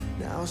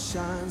now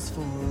shines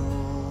for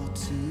all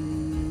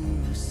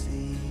to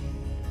see.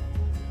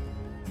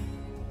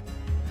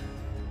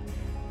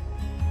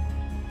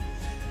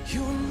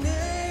 Your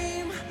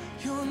name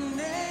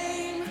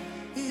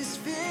is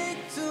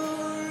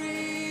victory.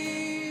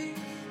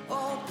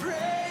 All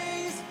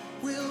praise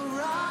will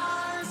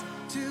rise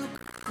to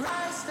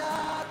Christ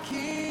our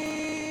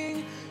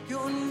King.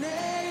 Your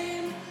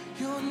name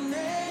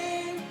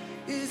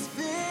is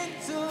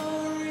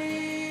victory.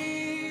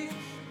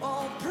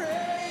 All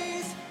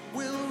praise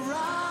will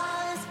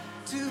rise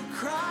to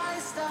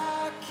Christ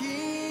our King.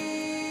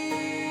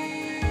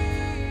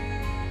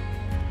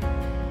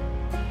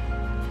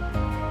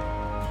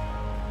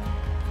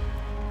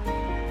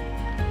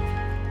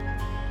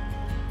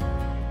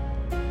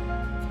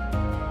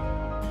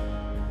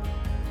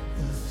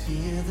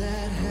 Fear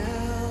that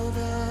held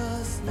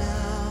us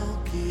now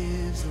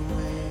gives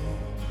way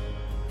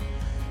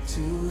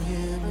to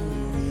Him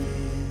who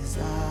is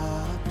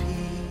our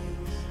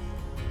peace.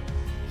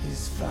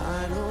 His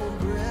final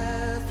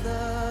breath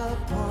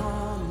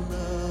upon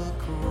the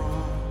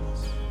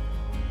cross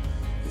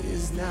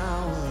is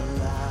now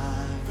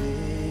alive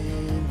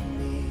in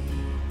me.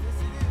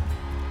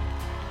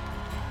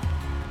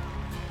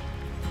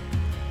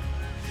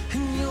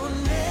 And your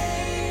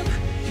name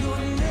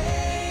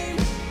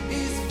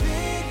is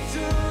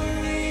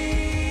victory.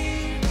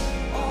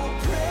 All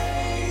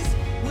praise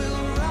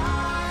will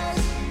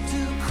rise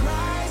to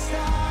Christ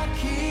our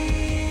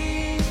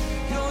King.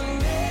 Your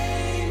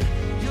name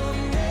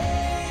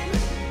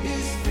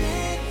is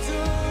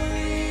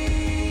victory.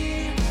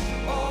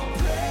 All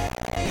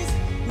praise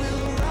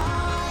will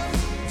rise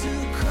to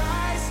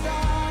Christ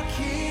our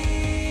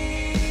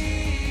King.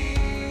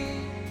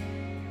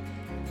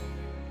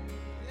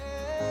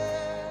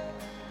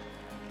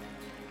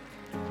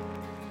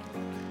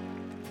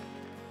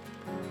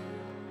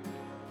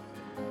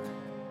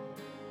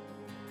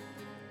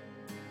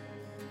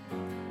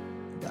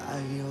 By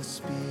your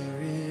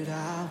Spirit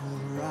I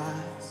will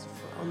rise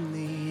from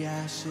the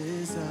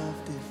ashes of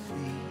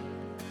defeat.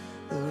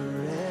 The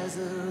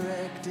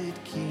resurrected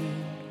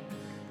King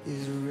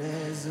is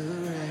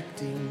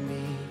resurrecting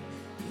me.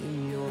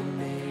 In your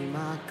name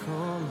I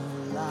come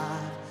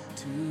alive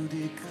to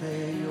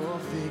declare your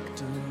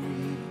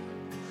victory.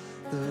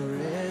 The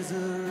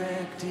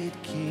resurrected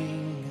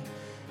King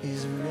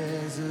is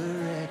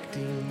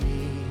resurrecting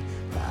me.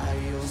 By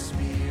your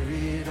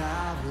Spirit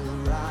I will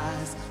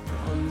rise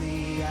from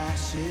the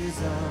ashes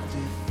of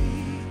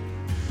defeat.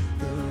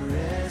 The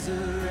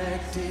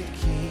resurrected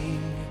King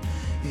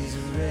is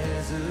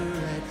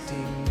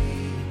resurrecting me.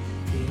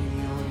 In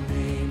your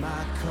name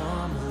I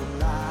come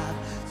alive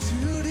to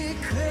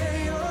declare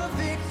your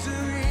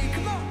victory.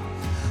 Come on!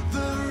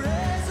 The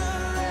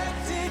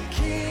resurrected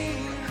King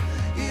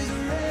is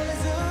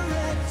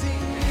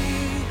resurrecting me.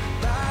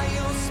 By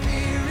your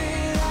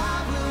Spirit I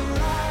will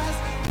rise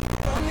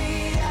from the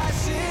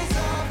ashes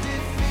of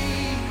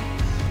defeat.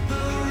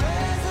 The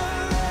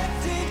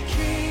resurrected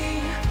King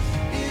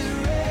is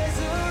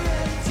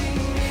resurrecting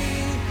me.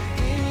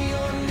 In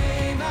your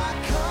name I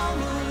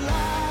come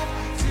alive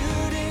to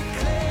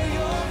declare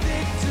your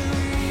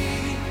victory.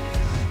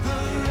 The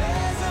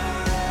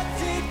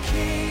resurrected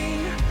King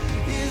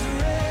is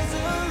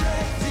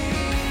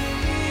resurrecting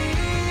me.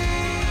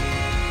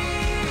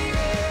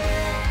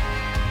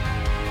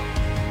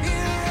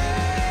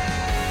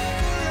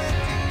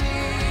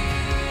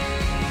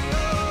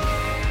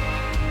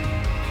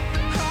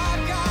 Our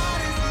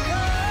God is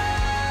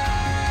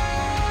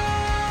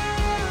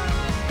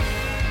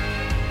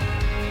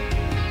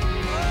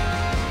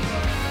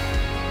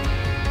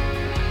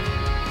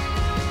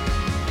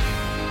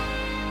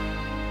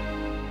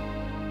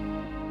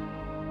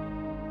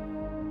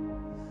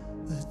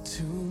the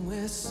tomb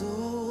where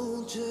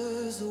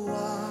soldiers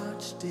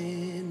watched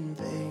in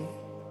vain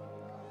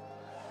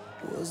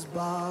was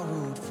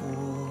borrowed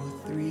for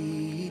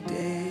 3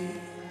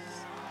 days.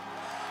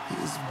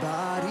 His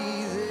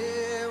body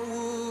there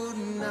would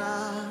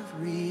not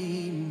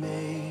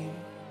remain.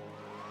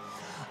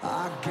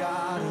 Our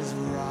God has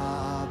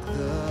robbed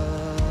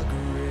the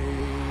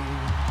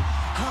grave.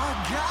 Our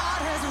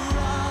God has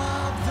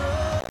robbed the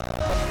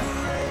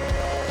grave.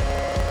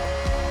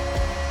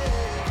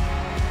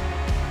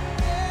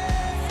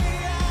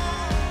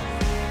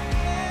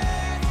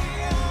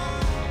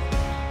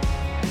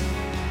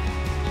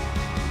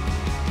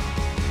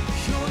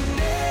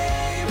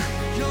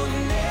 Your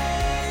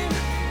name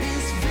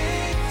is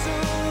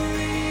victory.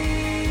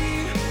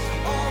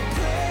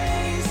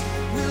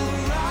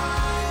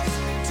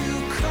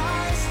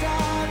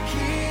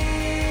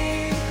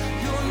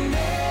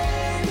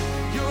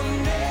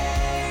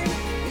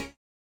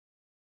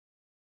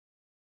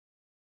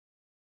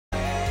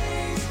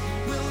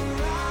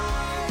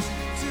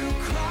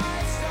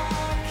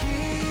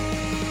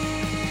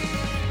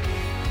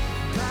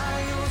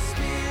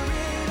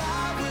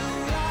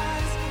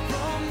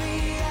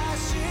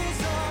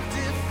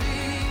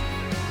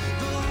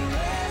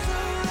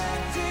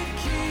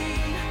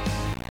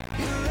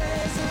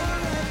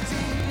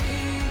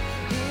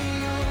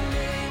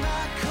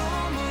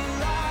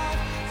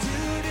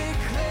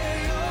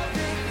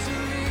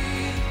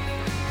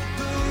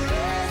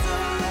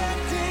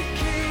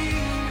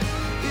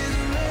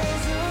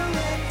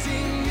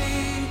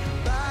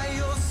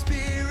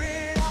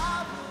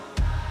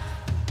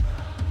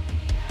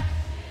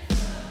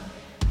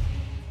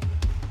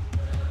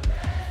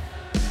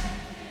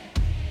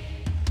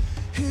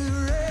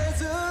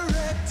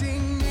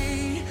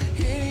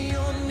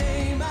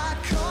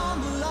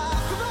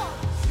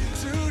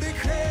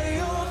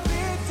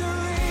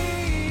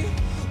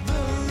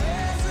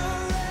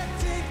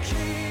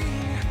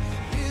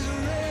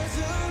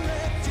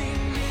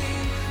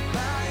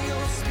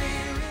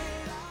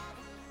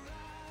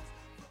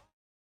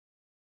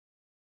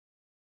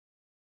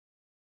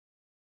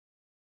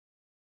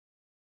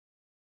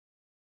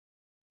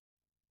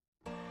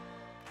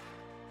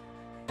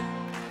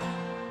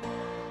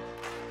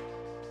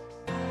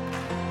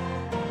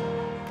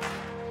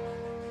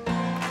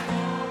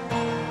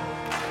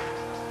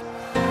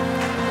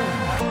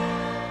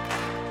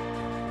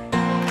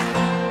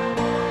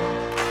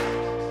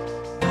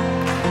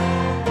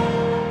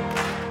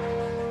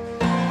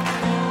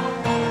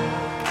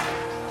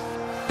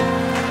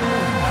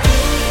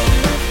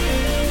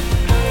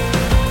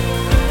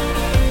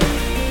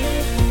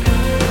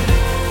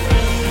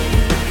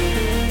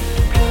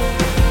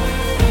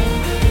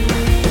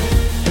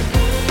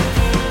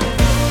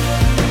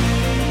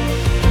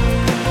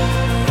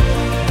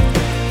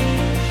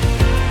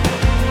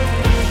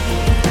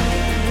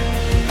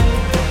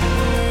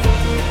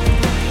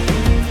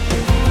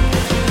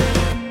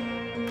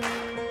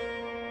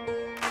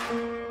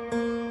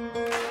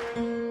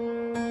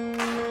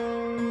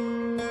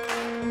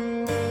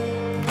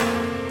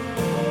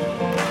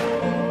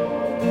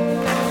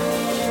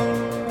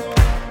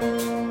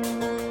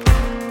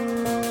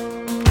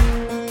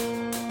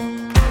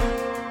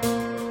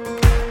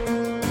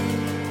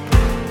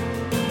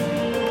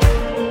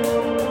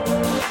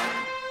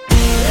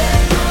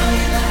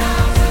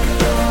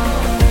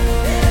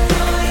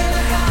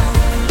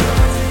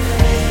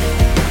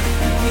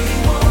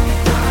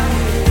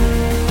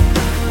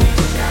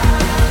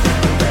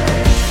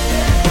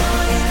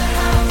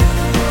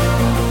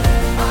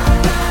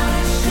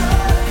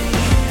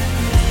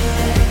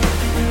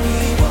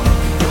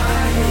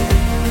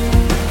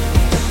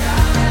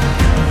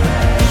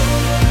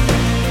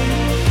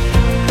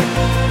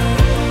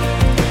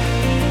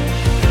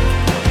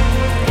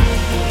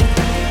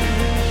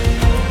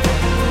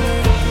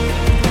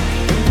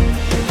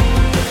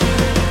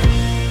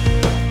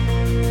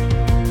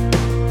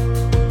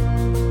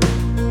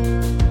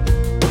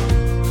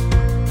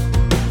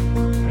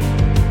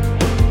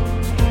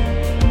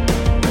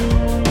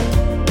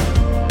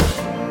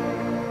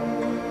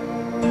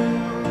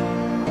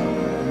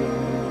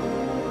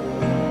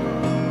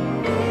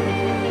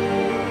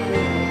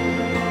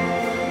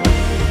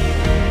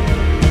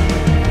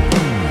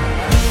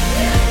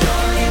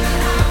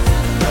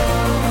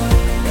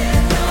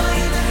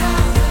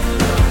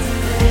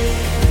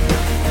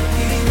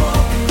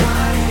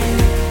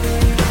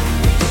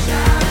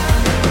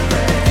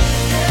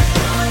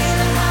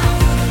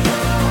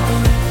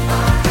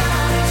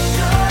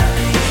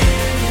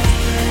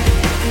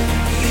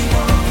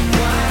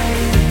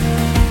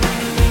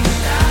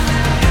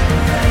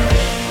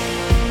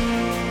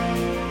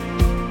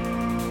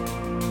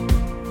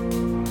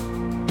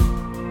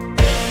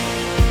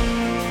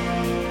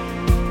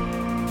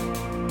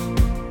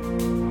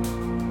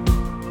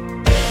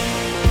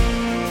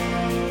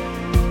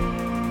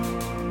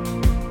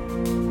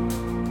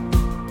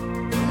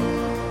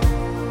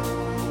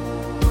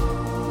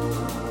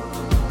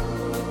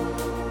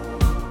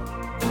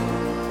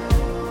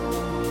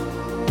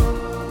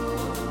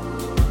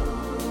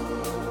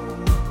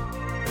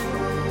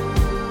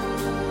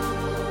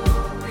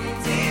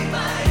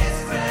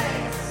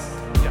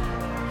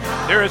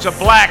 There is a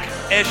black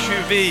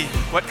SUV.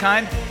 What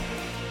kind?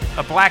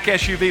 A black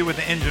SUV with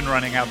the engine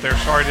running out there.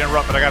 Sorry to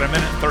interrupt, but I got a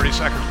minute and 30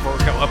 seconds before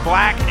we go. A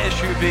black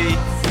SUV,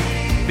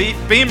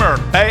 Beamer,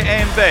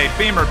 AMV,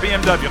 Beamer,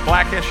 BMW,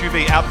 black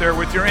SUV out there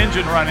with your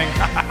engine running.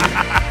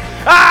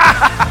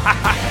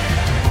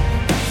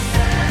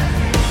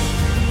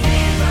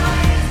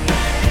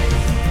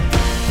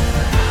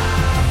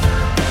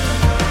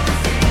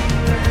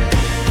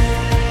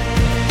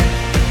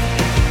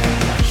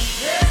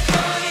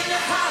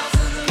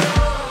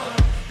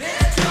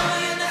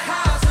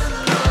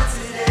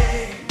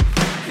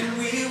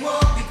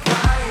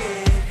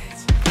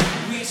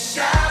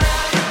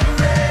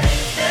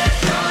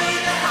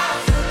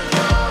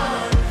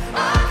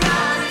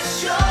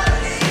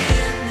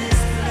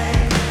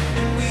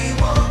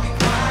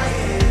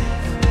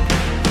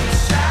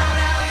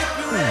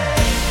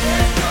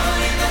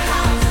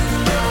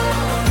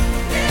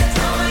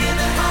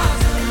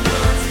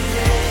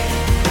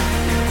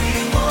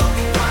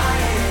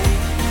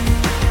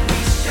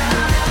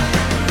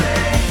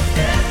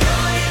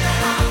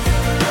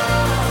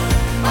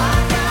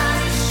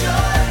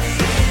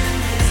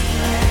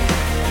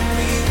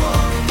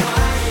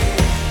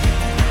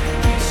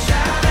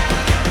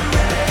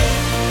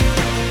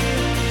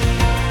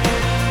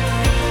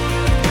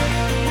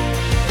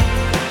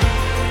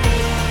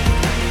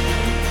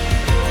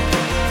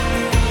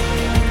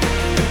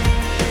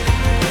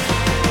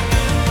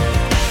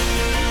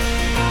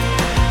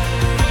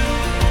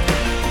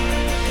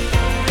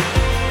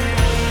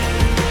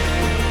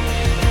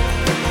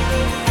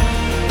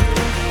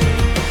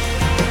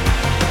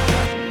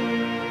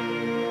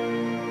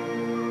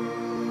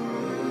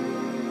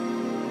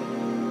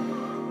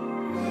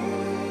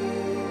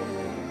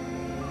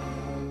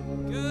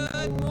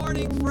 Good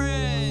morning,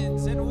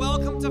 friends, and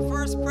welcome to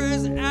First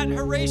Pres at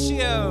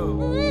Horatio.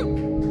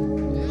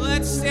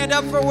 Let's stand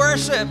up for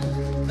worship.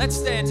 Let's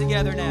stand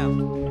together now.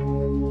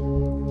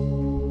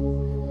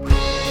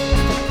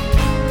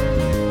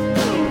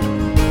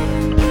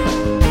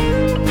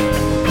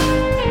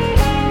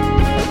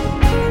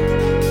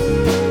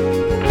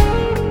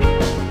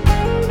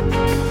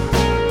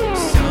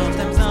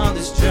 Sometimes on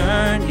this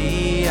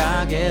journey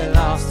I get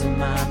lost in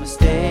my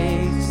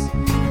mistakes.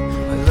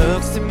 What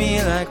looks to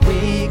me like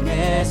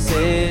weakness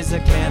is a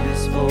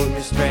canvas for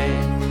your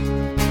strength.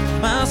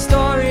 My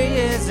story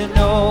isn't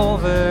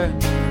over,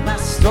 my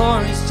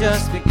story's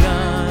just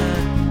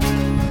begun.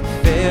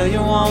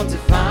 Failure won't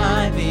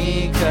define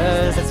me,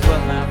 'cause that's what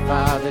my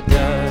Father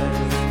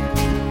does.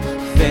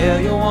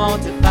 Failure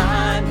won't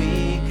define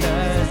me,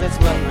 'cause that's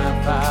what my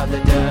Father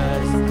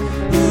does.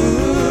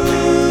 Ooh,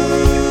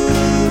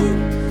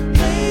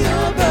 lay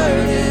your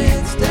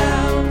burdens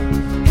down.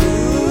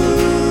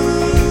 Ooh,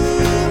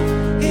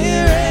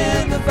 here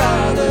in the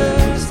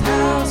Father's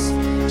house.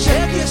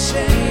 Check your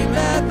shame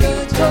at the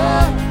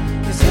door,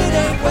 'cause it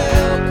ain't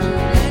welcome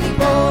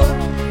anymore.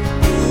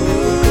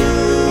 Ooh,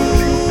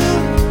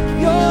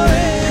 you're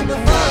in the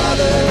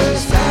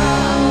Father's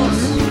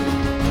house.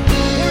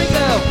 Here we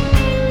go.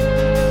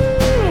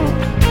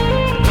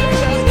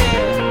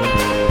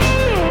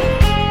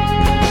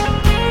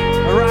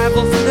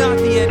 Arrival's not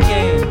the end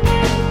game.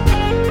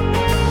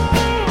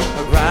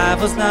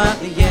 Arrival's not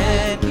the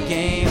end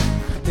game.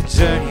 The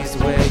journey's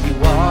where you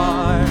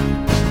are.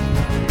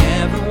 You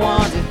never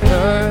wanted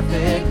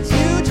perfect,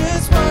 you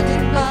just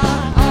wanted my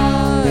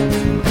heart.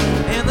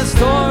 And the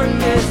story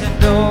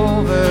isn't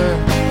over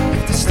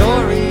if the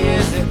story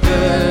isn't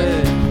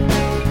good.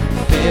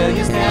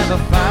 Failure's never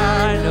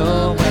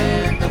final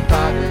when the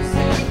Father's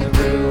in the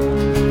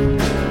room.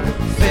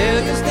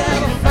 Failure's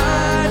never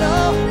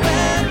final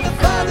when the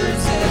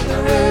Father's in the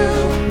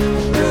room.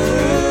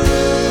 Ooh,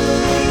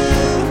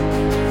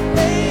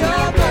 lay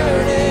your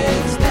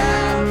burdens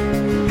down.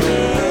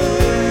 Ooh,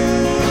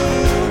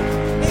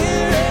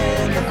 here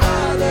in the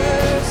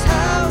Father's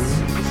house.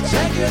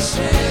 Check your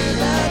shame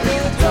at the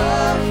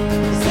door,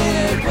 'cause it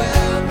ain't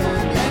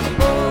welcome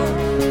anymore.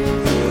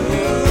 Ooh,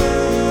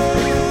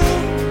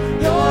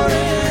 you're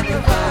in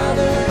the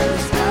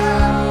Father's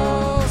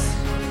house.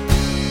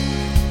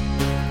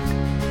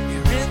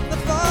 You're in the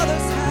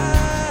Father's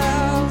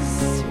house.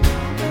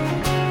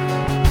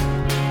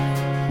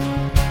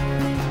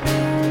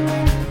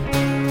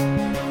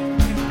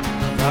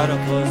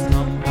 Prodigals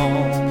come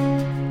home,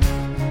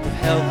 the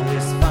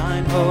helpless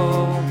find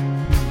hope.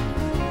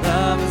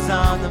 Love is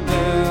on the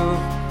move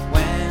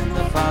when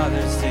the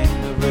Father's in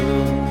the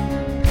room.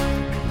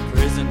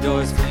 Prison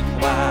doors fling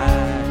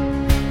wide,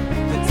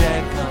 the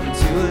dead come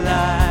to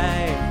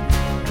life.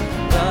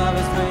 Love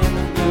is in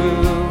the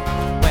move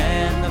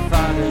when the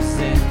Father's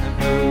in the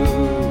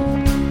mood.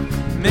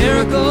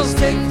 Miracles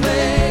take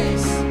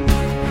place,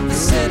 the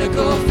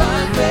cynical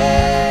find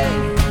faith.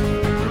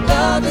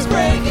 Love is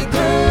breaking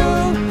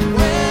through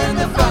when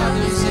the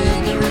Father's in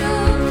the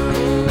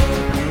room.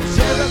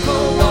 Jericho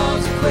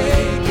walls are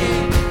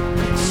quaking,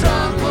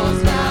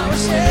 strongholds now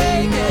are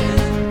shaking.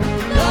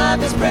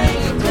 Love is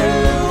breaking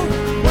through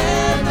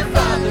when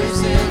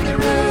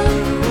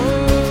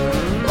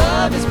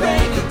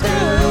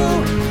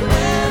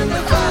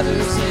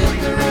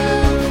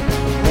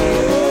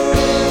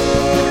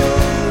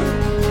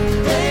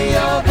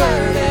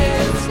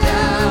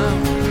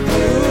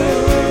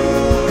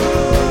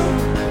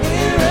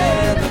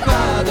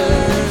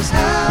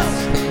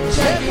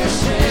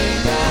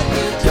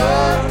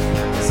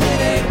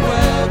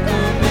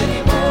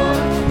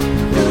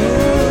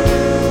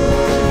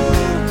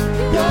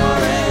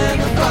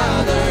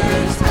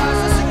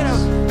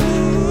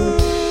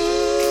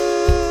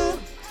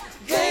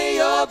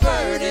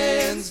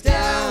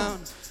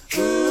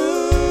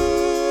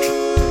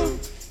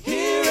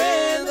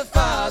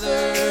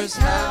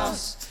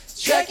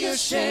your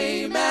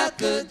shame at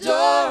the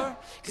door,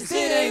 'cause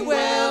it ain't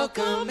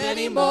welcome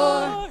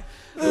anymore.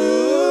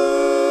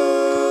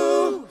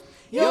 Ooh,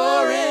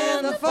 you're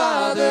in the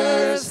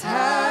Father's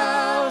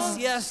house.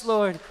 Yes,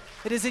 Lord,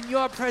 it is in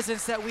your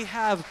presence that we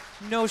have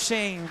no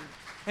shame.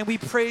 And we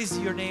praise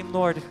your name,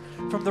 Lord,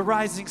 from the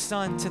rising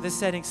sun to the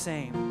setting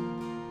same.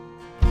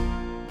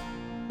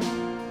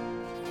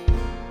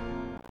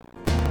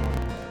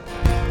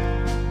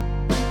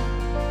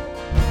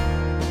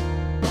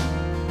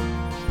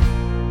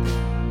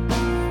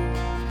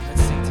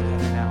 Let's sing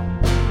together now.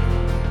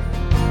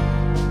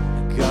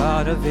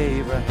 God of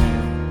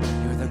Abraham,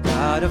 you're the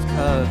God of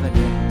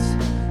covenant,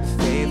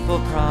 faithful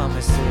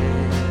promises.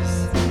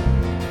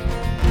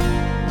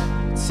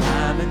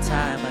 Time and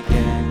time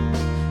again,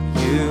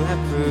 you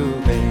have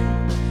proven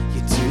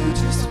you do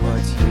just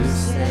what you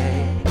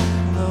say.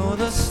 Though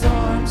the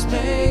storms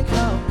may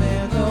come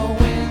and the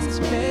winds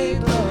may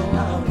blow,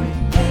 I'll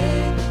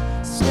remain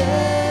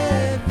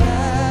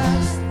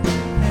steadfast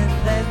and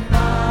let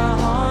my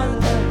heart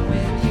learn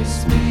when you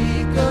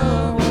speak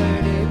a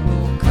word, it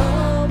will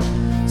come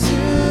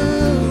to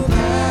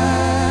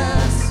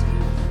pass.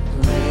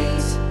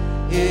 Great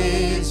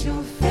is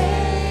your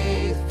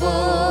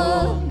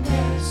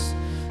faithfulness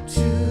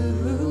to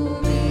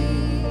me.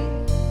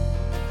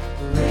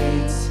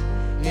 Great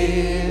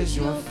is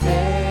your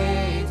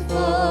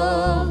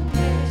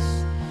faithfulness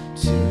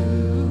to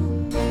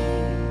me.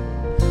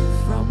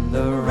 From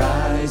the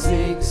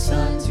rising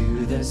sun to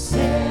the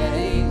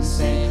setting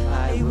sun,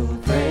 I will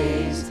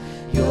praise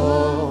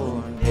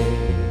your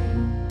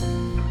name.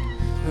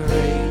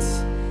 Great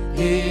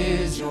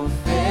is your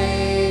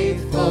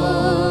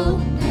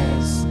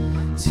faithfulness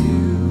to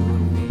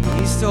me.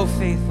 He's so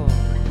faithful.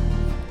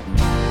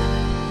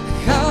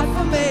 God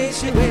from age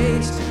to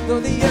age, though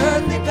the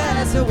earth may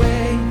pass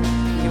away,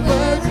 your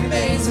word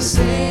remains the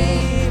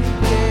same.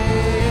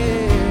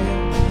 Yeah.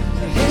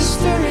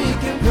 History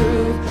can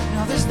prove,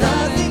 now there's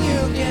nothing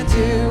you can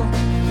do.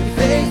 You're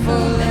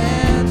faithful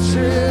and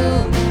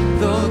true.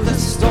 Though the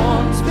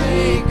storms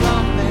may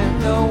come and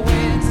the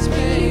winds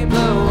may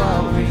blow,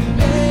 I'll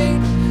remain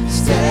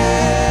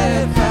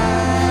steadfast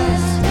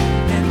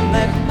and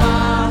let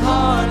my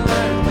heart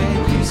learn when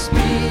you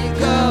speak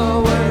a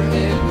word,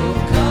 it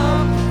will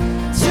come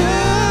to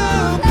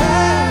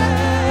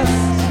pass.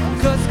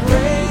 'Cause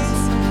great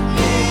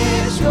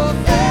is your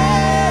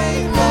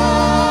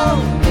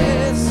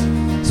faithfulness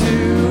to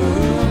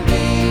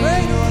me.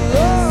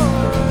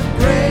 Lord,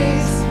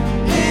 great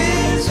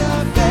is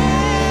your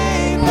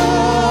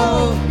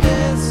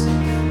faithfulness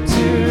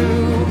to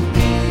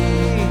me.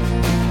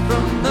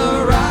 From the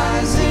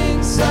rising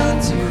sun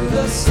to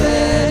the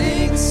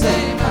setting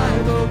same, I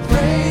will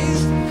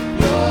praise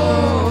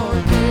your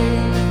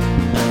name.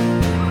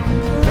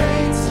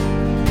 Great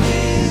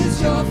is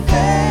your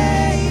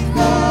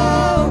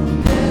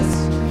faithfulness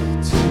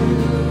to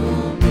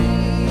me.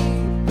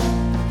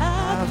 I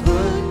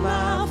put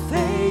my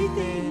faith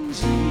in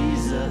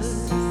Jesus,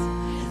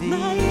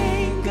 my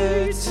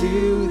anchor to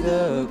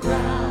the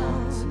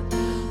ground,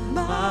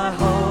 my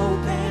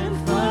hope and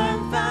firm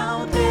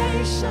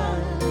foundation.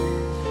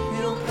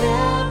 It'll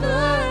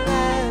never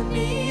let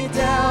me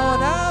down.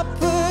 I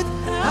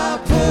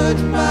put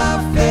my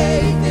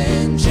faith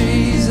in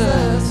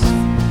Jesus,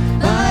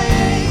 my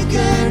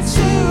anchor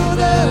to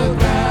the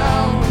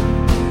ground.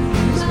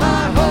 He's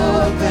my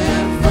hope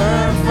and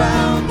firm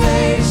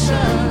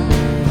foundation.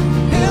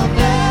 He'll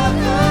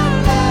never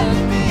let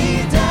me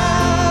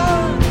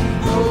down.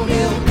 Oh,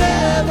 he'll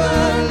never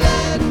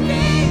let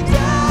me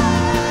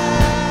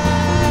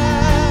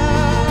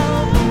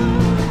down.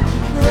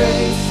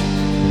 Great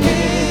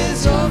is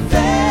your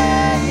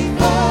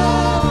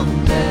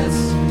faithfulness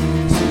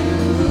to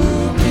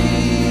me.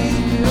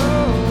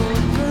 Oh,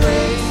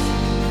 great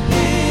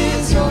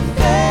is your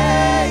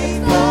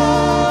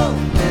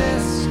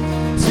faithfulness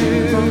to me.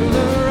 From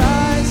the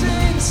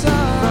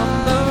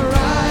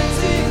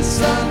rising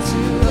sun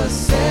to the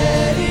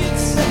setting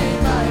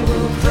same, I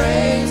will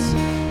praise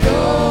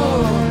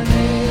your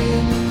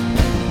name.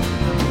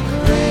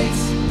 Great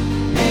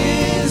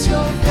is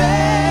your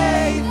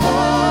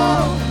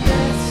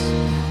faithfulness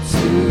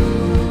to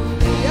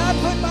me. I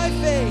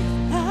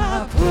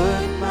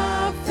put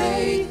my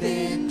faith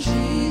in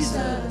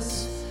Jesus,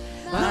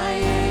 my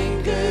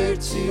anchor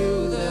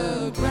to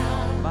the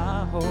ground,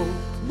 my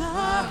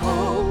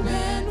hope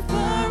and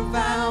firm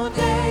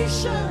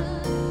foundation.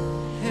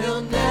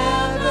 He'll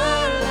never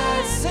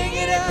let, sing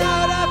it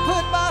out. I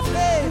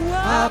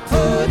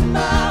put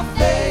my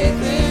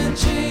faith in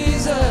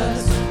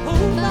Jesus,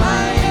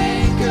 my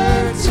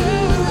anchor to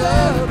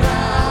the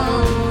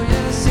ground.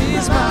 Yes,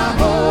 he's my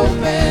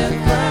hope and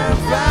firm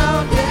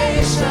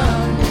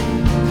foundation.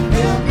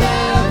 He'll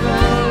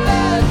never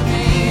let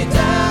me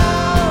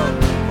down.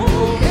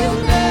 Oh,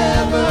 he'll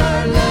never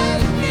let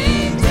me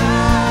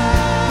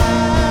down.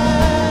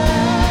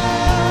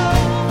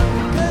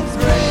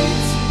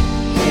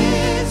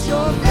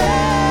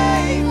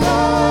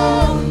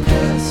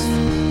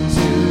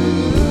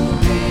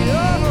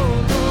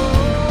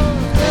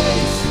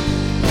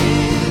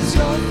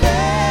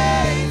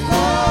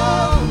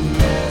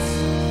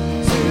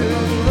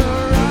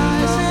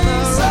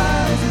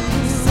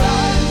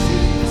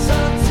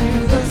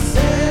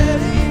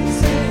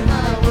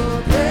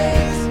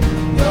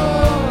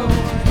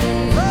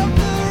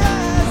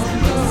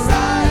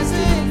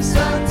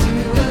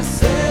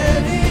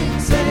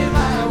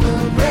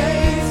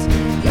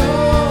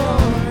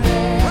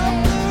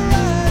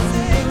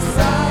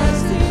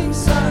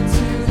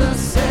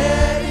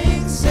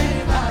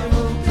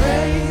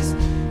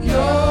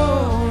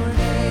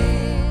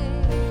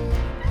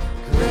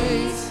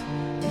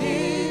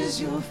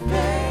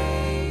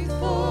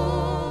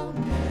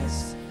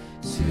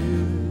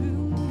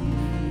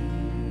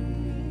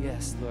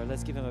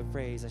 give him a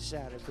praise, a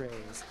shout of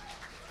praise.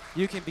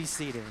 You can be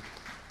seated.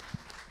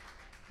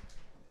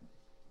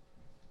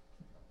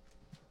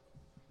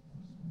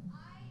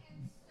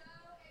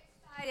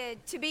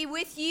 Excited to be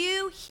with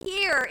you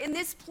here in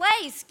this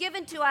place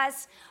given to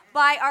us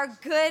by our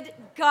good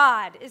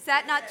God. Is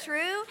that not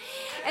true?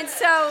 And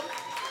so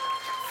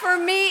for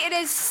me, it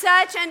is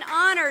such an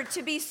honor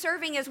to be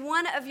serving as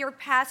one of your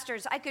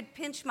pastors. I could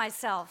pinch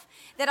myself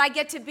that I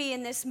get to be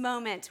in this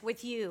moment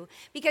with you.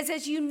 Because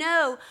as you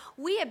know,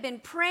 we have been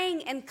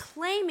praying and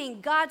claiming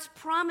God's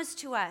promise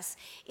to us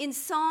in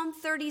Psalm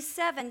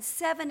 37,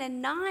 7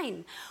 and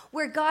 9,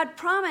 where God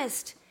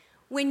promised,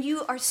 when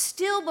you are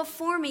still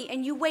before me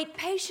and you wait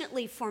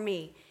patiently for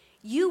me,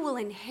 you will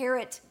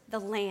inherit the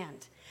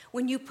land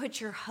when you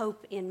put your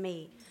hope in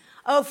me.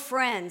 Oh,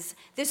 friends,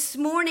 this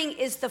morning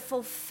is the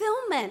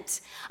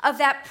fulfillment of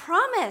that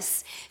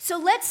promise. So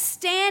let's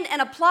stand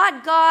and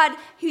applaud God.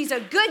 He's a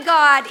good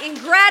God in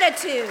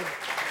gratitude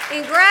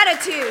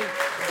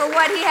for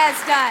what he has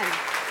done.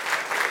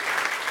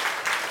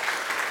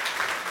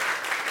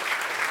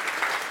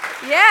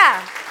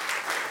 Yeah.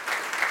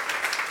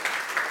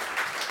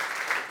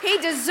 He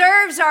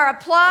deserves our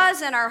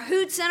applause and our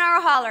hoots and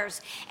our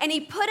hollers. And he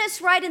put us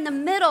right in the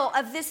middle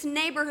of this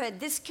neighborhood,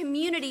 this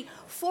community,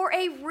 for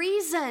a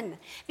reason.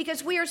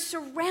 Because we are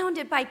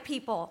surrounded by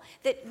people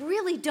that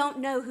really don't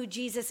know who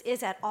Jesus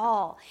is at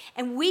all.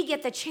 And we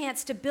get the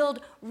chance to build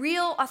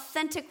real,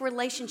 authentic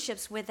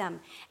relationships with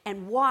them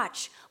and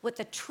watch what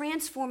the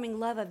transforming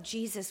love of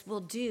Jesus will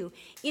do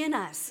in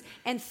us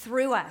and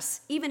through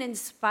us, even in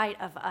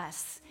spite of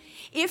us.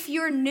 If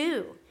you're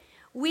new,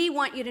 we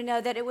want you to know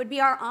that it would be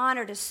our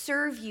honor to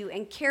serve you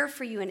and care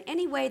for you in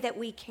any way that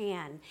we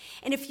can.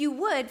 And if you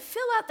would,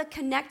 fill out the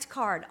Connect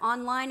card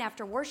online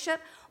after worship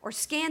or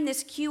scan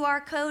this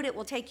QR code. It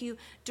will take you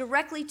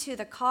directly to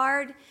the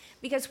card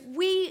because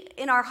we,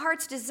 in our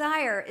heart's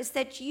desire, is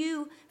that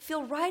you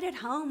feel right at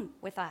home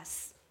with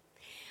us.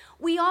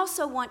 We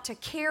also want to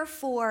care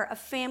for a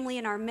family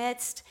in our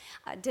midst.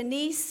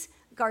 Denise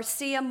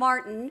Garcia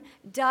Martin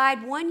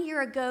died 1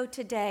 year ago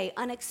today,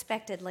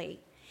 unexpectedly.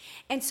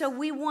 And so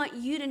we want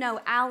you to know,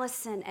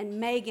 Allison and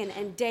Megan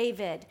and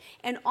David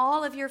and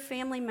all of your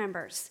family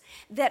members,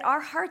 that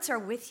our hearts are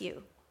with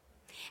you.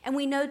 And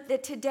we know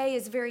that today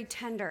is very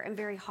tender and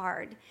very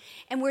hard.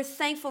 And we're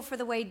thankful for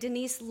the way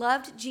Denise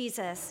loved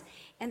Jesus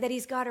and that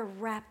he's got her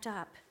wrapped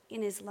up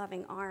in his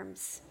loving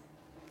arms.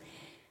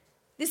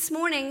 This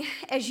morning,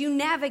 as you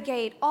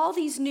navigate all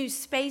these new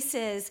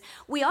spaces,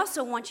 we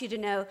also want you to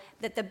know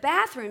that the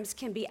bathrooms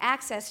can be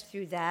accessed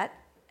through that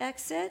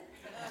exit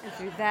and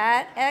through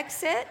that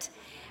exit.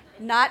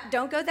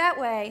 Don't go that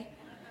way.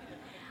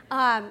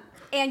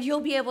 And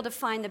you'll be able to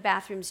find the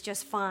bathrooms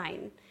just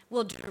fine.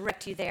 We'll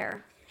direct you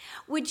there.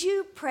 Would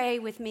you pray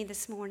with me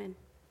this morning?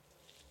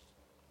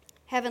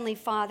 Heavenly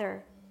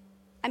Father,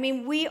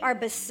 we are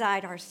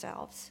beside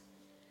ourselves.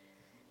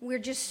 We're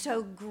just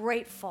so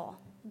grateful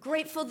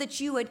that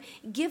you would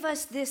give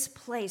us this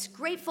place,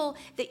 grateful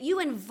that you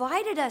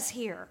invited us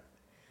here.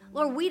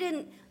 Lord, we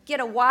didn't get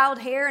a wild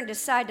hair and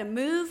decide to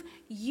move.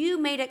 You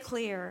made it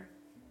clear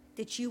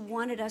that you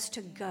wanted us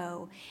to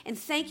go. And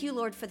thank you,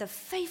 Lord, for the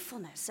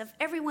faithfulness of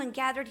everyone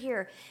gathered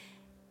here.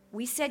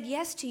 We said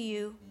yes to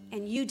you,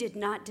 and you did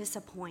not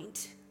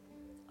disappoint.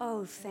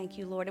 Oh, thank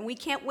you, Lord. And we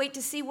can't wait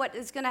to see what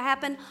is going to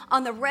happen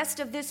on the rest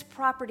of this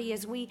property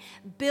as we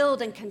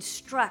build and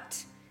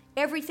construct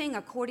everything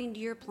according to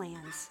your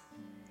plans.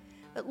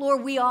 But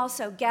Lord, we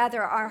also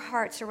gather our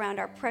hearts around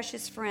our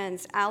precious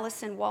friends,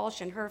 Allison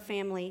Walsh and her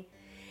family,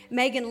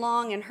 Megan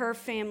Long and her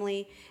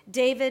family,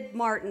 David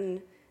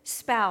Martin,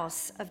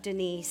 spouse of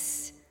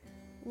Denise.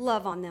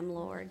 Love on them,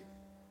 Lord.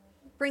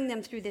 Bring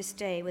them through this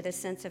day with a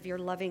sense of your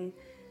loving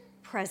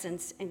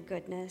presence and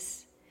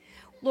goodness.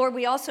 Lord,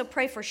 we also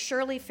pray for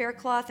Shirley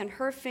Faircloth and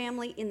her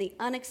family in the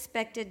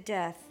unexpected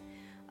death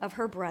of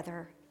her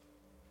brother.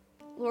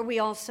 Lord, we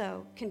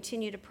also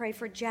continue to pray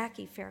for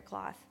Jackie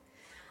Faircloth.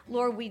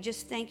 Lord, we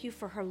just thank you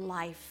for her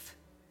life.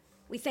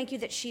 We thank you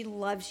that she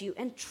loves you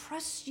and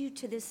trusts you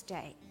to this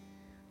day.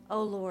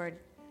 Oh, Lord,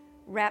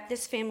 wrap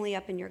this family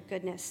up in your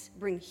goodness.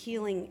 Bring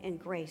healing and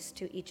grace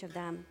to each of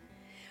them.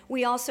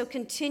 We also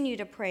continue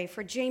to pray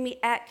for Jamie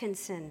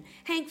Atkinson,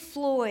 Hank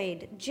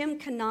Floyd, Jim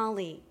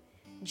Canali,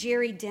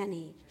 Jerry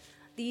Denny,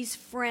 these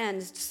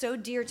friends so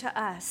dear to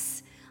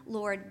us,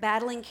 Lord,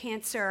 battling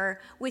cancer,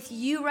 with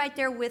you right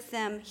there with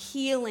them,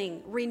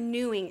 healing,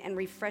 renewing, and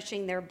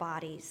refreshing their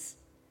bodies.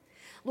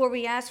 Lord,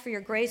 we ask for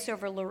your grace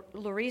over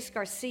Larice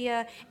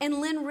Garcia and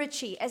Lynn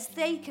Ritchie as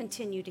they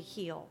continue to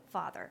heal,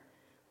 Father.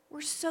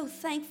 We're so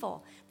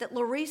thankful that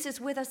Larice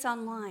is with us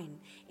online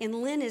and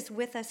Lynn is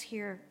with us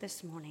here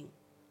this morning.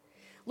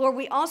 Lord,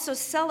 we also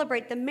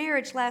celebrate the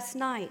marriage last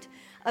night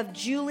of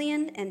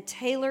Julian and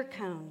Taylor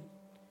Cohn.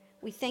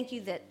 We thank you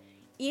that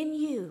in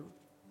you,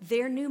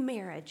 their new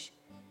marriage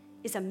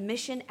is a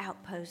mission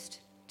outpost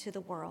to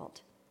the world.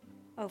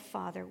 Oh,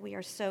 Father, we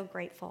are so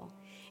grateful.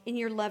 In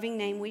your loving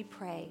name we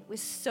pray with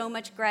so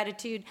much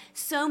gratitude,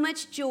 so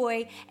much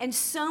joy, and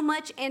so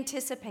much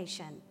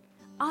anticipation.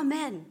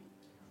 Amen.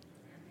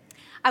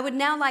 I would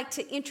now like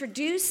to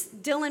introduce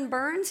Dylan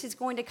Burns, who's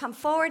going to come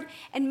forward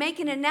and make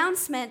an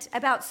announcement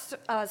about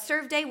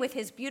Serve Day with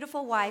his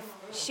beautiful wife,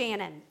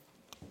 Shannon.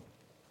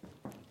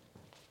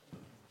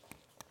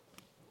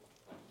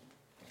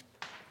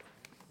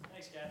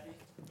 Thanks, Kathy.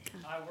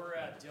 We're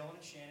Dylan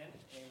and Shannon,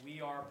 and we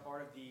are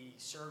part of the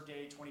Serve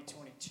Day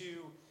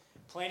 2022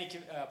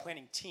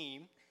 planning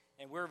team.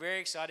 And we're very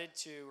excited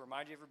to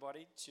remind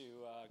everybody to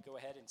go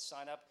ahead and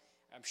sign up.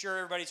 I'm sure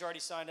everybody's already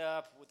signed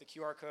up with the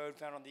QR code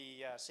found on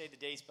the save the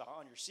dates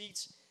on your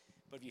seats.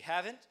 But if you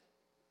haven't,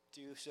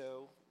 do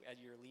so at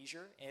your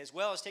leisure, as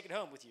well as take it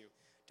home with you.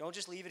 Don't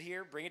just leave it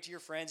here. Bring it to your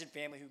friends and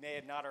family who may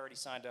have not already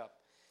signed up.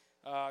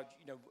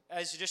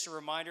 As just a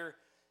reminder,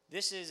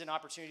 this is an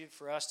opportunity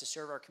for us to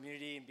serve our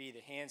community and be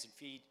the hands and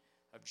feet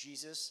of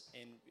Jesus,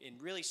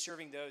 and really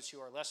serving those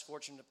who are less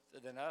fortunate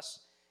than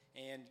us,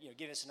 and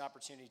giving us an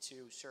opportunity to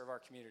serve our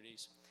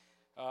communities.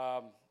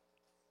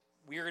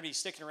 We are going to be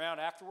sticking around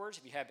afterwards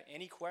if you have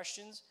any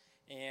questions,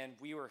 and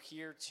we are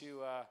here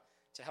to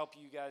help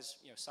you guys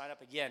sign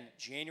up again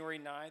January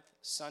 9th,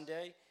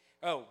 Sunday.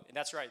 Oh, and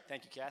that's right.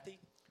 Thank you, Kathy.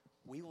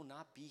 We will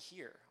not be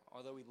here.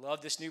 Although we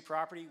love this new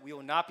property, we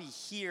will not be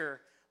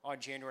here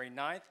on January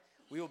 9th.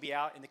 We will be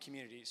out in the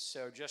communities.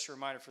 So just a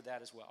reminder for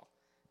that as well.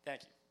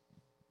 Thank you.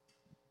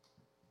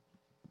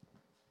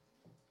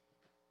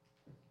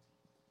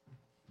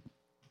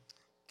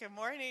 Good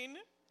morning.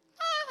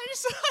 I'm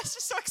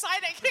just so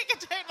excited. I can't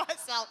contain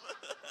myself.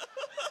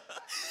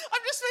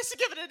 I'm just supposed to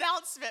give an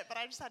announcement, but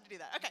I just had to do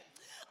that. Okay.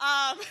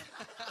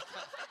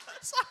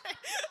 Sorry.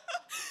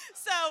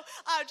 So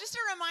just a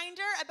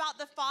reminder about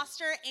the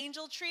Foster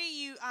Angel Tree.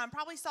 You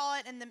probably saw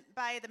it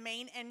by the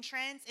main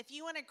entrance. If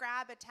you want to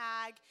grab a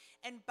tag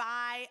and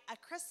buy a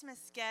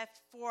Christmas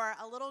gift for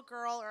a little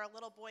girl or a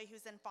little boy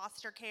who's in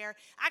foster care.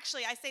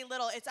 Actually, I say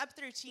little, it's up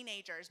through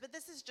teenagers, but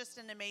this is just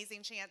an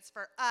amazing chance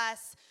for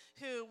us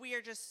who we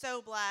are just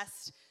so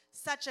blessed,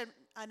 such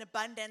an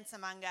abundance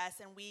among us,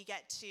 and we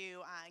get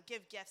to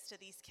give gifts to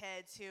these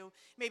kids who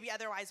maybe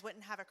otherwise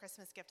wouldn't have a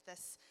Christmas gift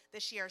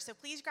this year. So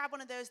please grab one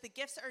of those. The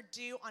gifts are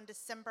due on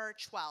December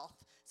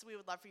 12th, so we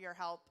would love for your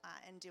help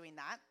in doing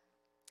that.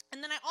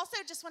 And then I also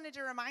just wanted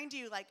to remind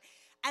you,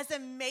 as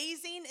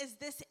amazing as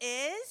this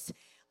is,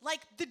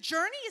 the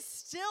journey is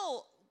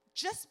still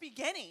just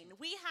beginning.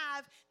 We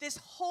have this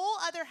whole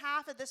other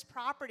half of this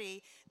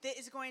property that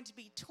is going to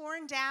be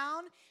torn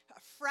down, a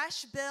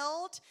fresh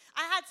build.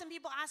 I had some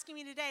people asking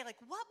me today,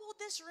 what will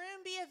this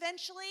room be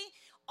eventually?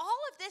 All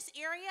of this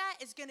area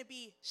is going to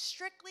be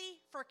strictly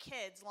for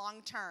kids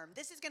long term.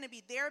 This is going to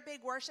be their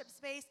big worship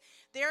space,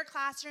 their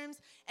classrooms,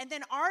 and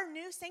then our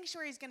new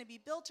sanctuary is going to be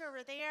built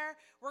over there.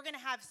 We're going to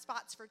have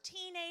spots for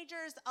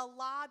teenagers, a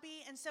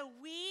lobby, and so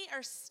we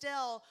are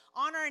still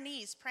on our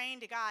knees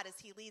praying to God as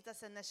He leads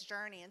us in this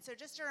journey. And so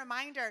just a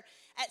reminder,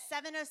 at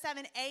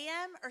 7:07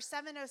 a.m. or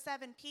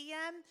 7:07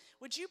 p.m.,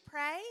 would you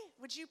pray?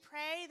 Would you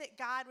pray that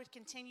God would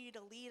continue to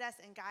lead us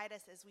and guide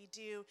us as we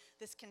do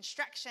this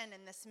construction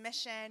and this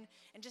mission,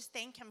 and just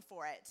thank Him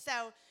for it.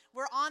 So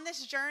we're on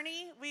this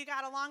journey. We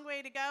got a long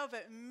way to go,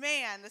 but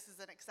man, this is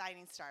an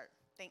exciting start.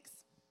 Thanks.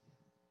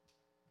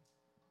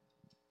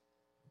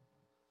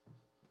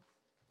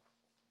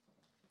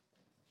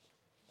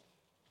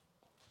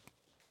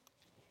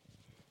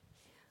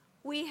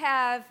 We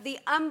have the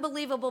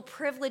unbelievable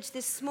privilege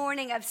this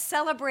morning of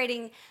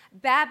celebrating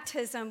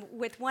baptism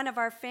with one of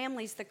our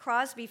families, the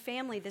Crosby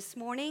family, this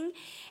morning.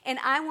 And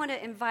I want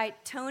to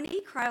invite Tony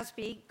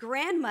Crosby,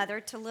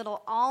 grandmother to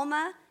little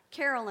Alma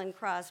Carolyn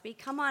Crosby.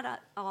 Come on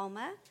up,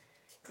 Alma,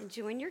 and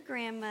join your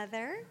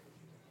grandmother.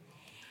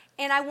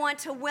 And I want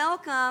to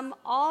welcome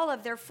all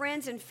of their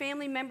friends and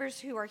family members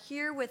who are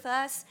here with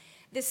us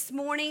this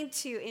morning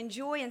to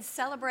enjoy and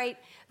celebrate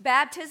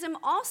baptism.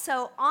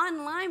 Also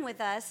online with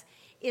us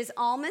is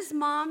Alma's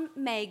mom,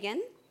 Megan,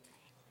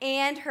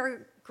 and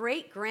her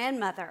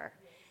great-grandmother.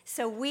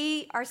 So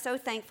we are so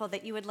thankful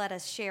that you would let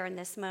us share in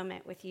this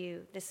moment with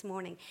you this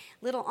morning.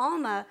 Little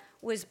Alma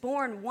was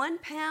born 1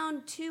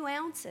 pound, 2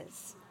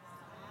 ounces.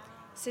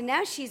 So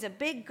now she's a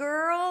big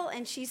girl,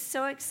 and she's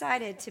so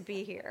excited to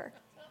be here.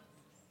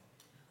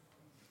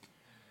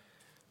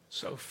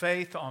 So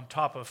faith on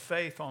top of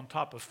faith on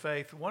top of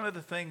faith. One of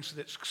the things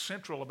that's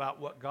central about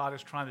what God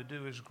is trying to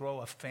do is grow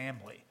a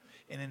family.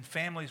 And in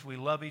families, we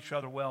love each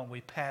other well, and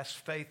we pass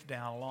faith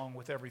down along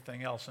with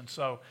everything else. And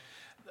so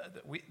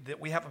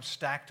we have them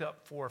stacked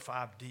up 4 or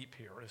 5 deep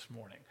here this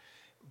morning.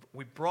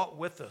 We brought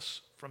with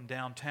us from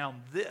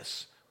downtown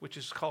this, which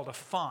is called a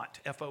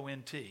font,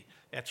 F-O-N-T.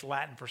 That's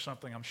Latin for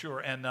something, I'm sure.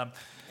 And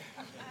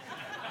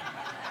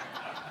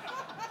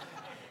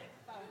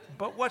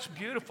but what's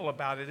beautiful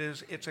about it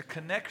is it's a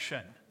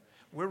connection.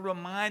 We're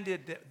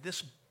reminded that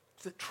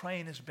the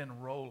train has been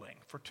rolling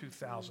for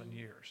 2,000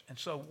 years. And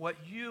so what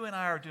you and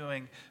I are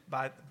doing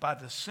by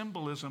the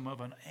symbolism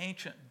of an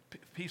ancient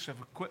piece of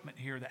equipment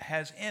here that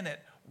has in it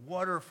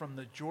water from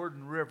the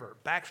Jordan River.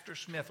 Baxter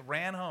Smith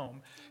ran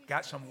home,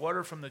 got some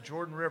water from the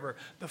Jordan River.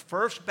 The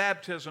first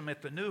baptism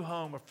at the new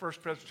home of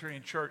First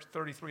Presbyterian Church,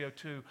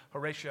 3302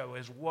 Horatio,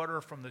 is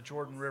water from the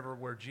Jordan River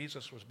where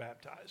Jesus was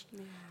baptized.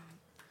 Yeah.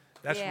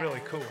 That's Yeah.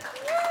 really cool.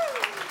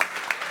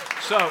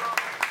 So,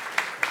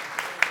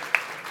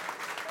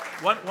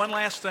 one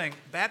last thing.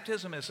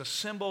 Baptism is a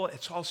symbol.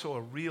 It's also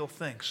a real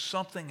thing.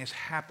 Something is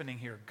happening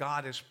here.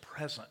 God is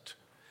present.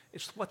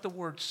 It's what the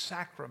word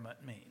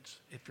sacrament means,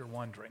 if you're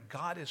wondering.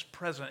 God is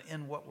present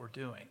in what we're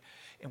doing.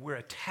 And we're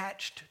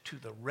attached to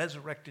the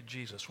resurrected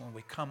Jesus when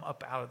we come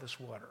up out of this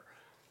water.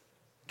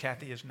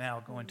 Kathy is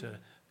now going to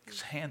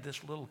hand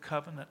this little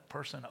covenant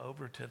person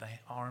over to the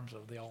arms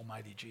of the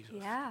Almighty Jesus.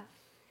 Yeah.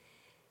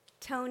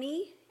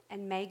 Tony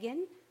and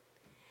Megan,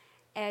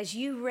 as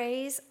you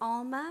raise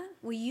Alma,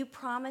 will you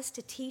promise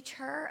to teach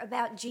her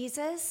about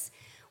Jesus?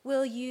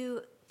 Will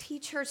you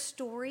teach her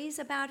stories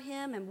about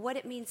him and what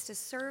it means to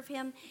serve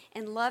him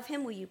and love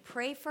him? Will you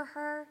pray for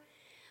her?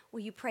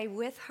 Will you pray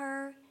with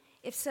her?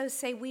 If so,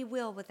 say, we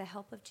will with the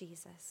help of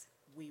Jesus.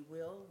 We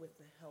will with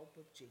the help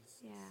of Jesus.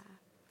 Yeah.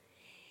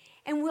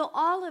 And will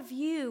all of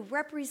you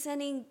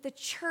representing the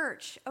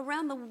church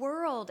around the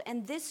world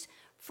and this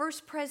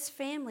First Pres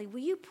family, will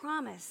you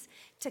promise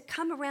to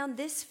come around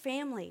this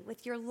family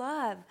with your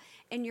love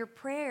and your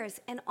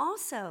prayers and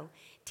also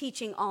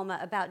teaching Alma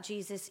about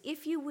Jesus?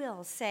 If you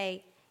will,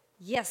 say,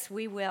 yes,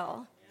 we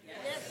will.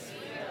 Yes, we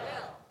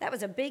will. That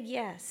was a big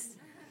yes.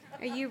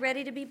 Are you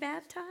ready to be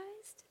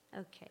baptized?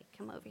 Okay,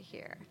 come over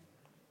here.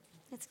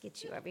 Let's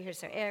get you over here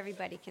so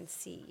everybody can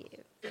see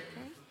you.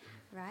 Okay?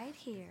 Right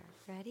here.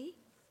 Ready?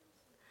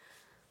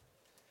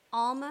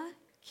 Alma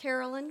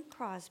Carolyn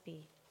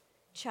Crosby,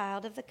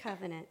 child of the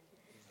covenant.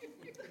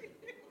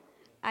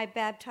 I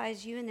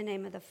baptize you in the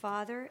name of the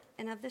Father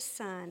and of the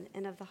Son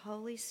and of the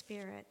Holy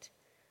Spirit.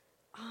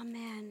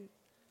 Amen.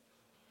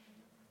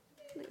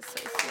 That's so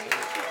sweet.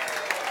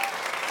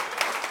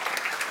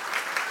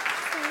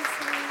 So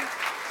sweet.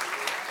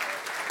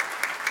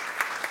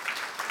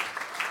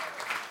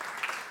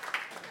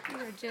 You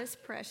are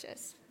just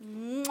precious.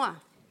 Mwah. Right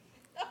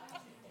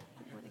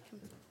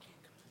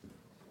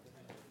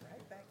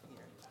back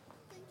here.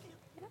 Thank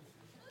you.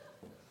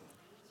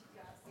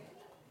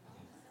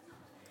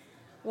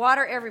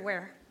 Water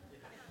everywhere.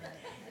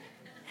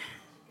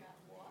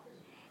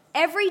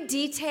 Every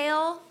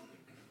detail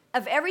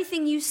of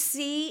everything you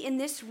see in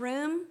this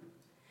room,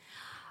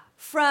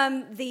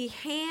 from the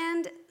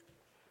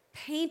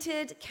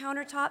hand-painted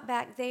countertop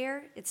back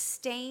there, it's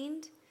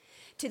stained,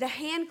 to the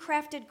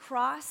handcrafted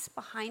cross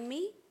behind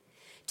me,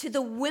 to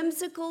the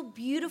whimsical,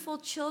 beautiful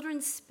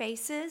children's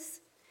spaces,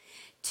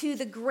 to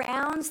the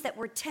grounds that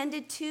were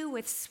tended to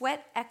with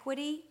sweat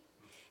equity,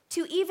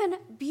 to even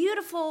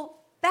beautiful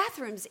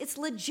bathrooms. It's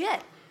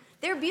legit.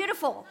 They're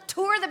beautiful.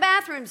 Tour the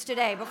bathrooms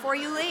today before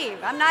you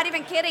leave. I'm not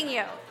even kidding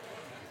you.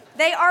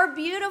 They are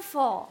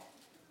beautiful.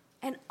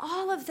 And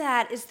all of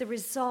that is the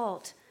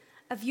result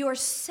of your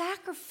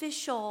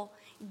sacrificial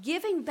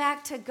giving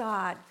back to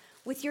God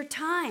with your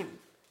time,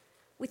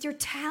 with your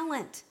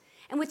talent,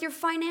 and with your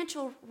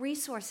financial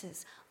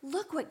resources.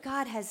 Look what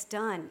God has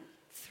done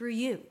through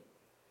you.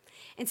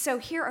 And so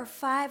here are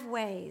 5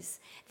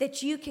 ways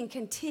that you can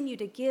continue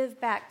to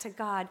give back to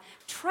God,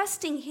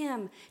 trusting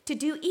him to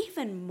do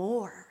even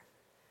more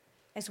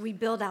as we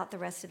build out the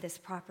rest of this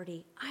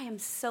property. I am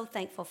so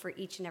thankful for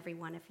each and every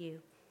one of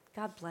you.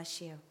 God bless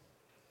you.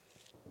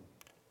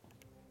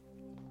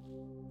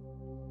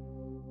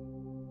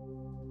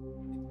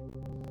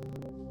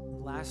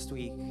 Last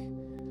week,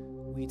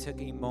 we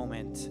took a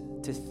moment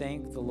to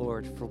thank the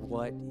Lord for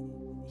what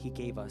he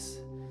gave us.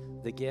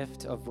 The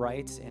gift of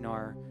rights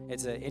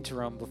it's an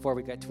interim before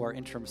we get to our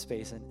interim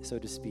space, and so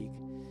to speak.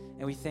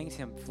 And we thanked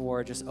him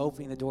for just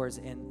opening the doors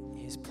in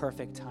his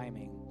perfect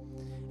timing.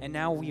 And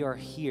now we are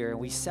here and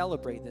we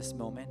celebrate this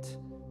moment,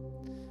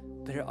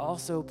 but it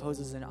also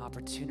poses an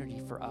opportunity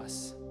for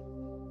us.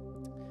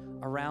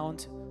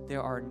 Around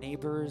there are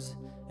neighbors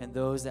and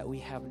those that we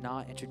have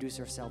not introduced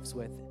ourselves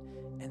with,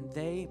 and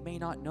they may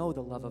not know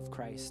the love of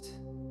Christ.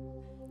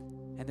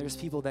 And there's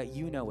people that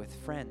you know with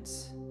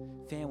friends,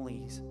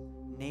 families,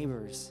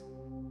 neighbors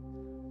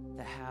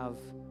that have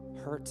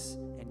hurts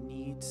and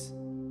needs.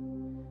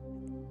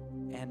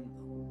 And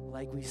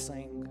like we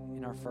sang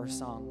in our first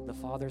song, the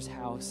Father's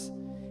house,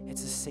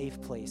 it's a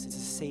safe place, it's a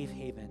safe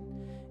haven,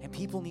 and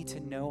people need to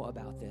know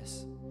about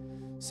this.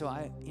 So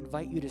I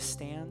invite you to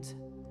stand,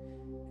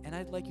 and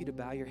I'd like you to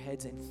bow your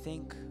heads and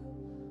think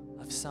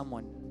of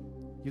someone.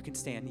 You can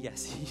stand,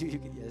 yes,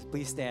 yes,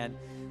 please stand.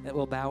 That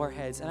we'll bow our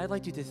heads, and I'd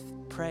like you to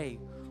pray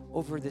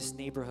over this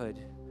neighborhood,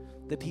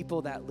 the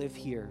people that live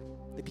here,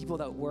 the people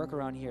that work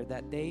around here,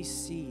 that they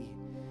see,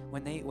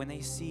 when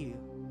they see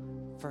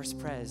First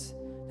Pres,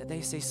 that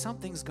they say,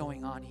 something's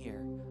going on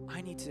here.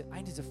 I need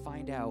to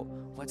find out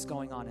what's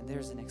going on, and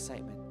there's an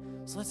excitement.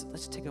 So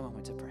let's take a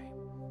moment to pray.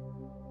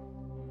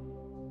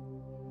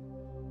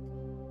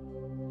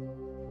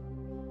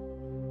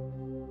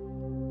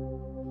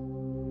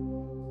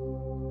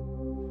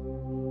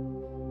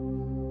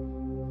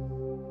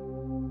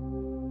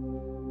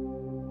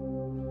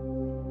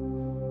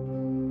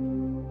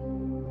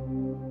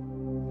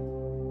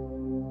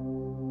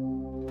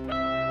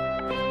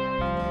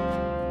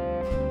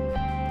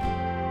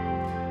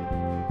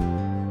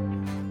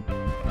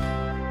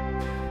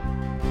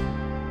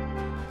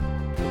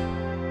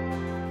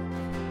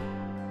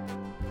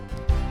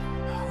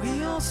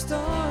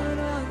 start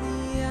on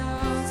the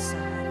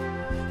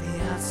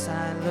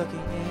outside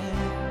looking in.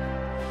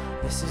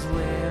 This is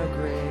where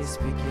grace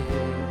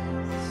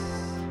begins.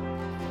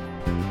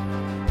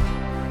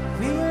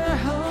 We were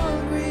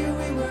hungry,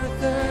 we were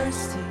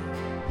thirsty,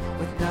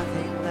 with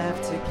nothing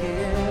left to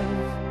give,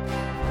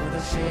 for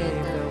the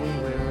shape that we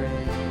were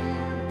in.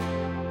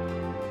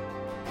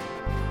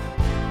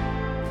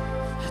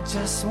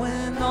 Just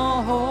when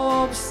all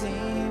hope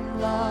seemed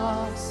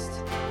lost,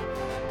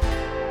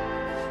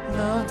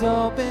 loved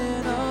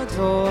open a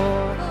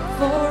door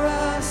for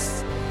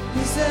us.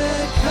 He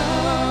said,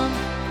 come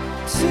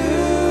to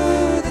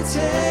the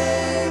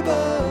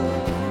table.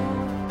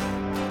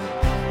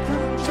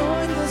 Come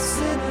join the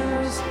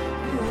sinners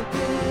who have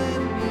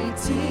been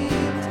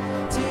redeemed.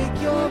 Take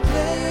your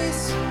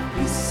place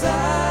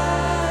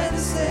beside the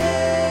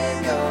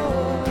Savior.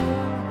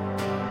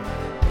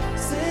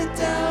 Sit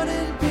down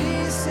and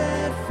be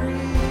set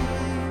free.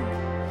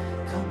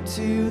 Come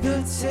to the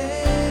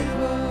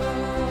table.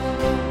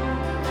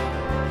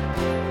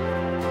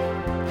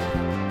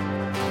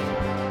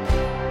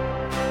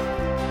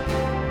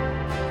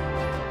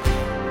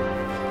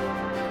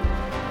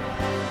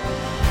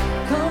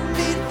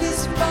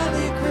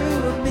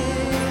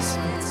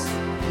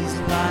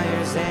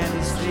 And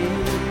these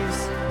thieves,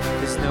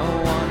 there's no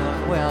one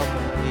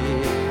unwelcome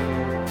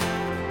here.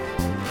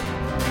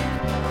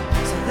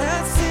 So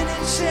that sin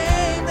and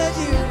shame that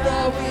you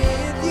brought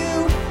with you,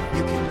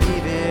 you can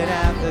leave it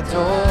at the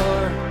door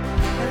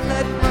and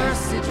let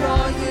mercy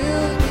draw you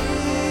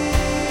near.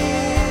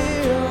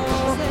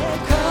 Oh,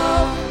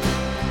 come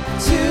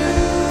to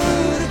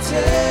the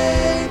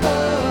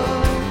table.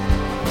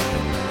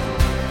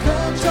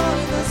 Come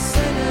join the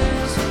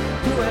sinners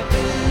who have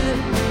been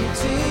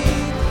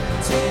redeemed.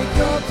 Take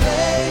your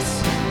place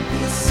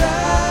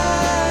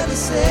beside the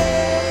Savior.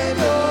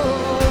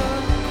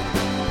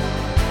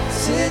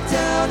 Sit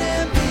down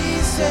and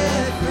be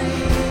set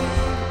free.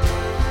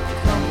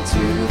 Come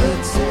to the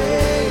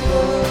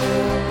table.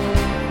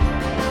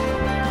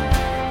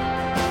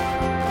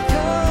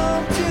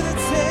 Come to the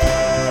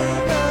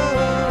table.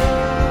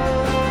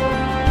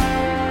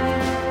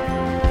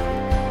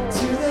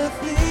 To the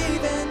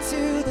thief and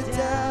to the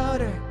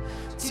doubter,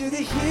 to the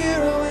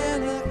hero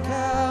and the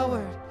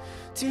coward,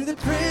 to the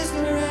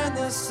prisoner and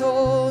the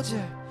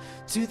soldier,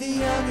 to the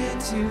young and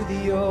to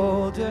the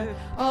older,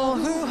 all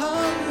who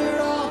hunger,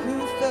 all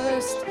who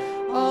thirst,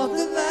 all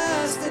the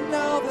last and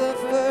all the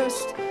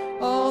first,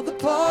 all the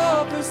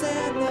paupers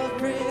and the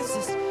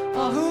princes,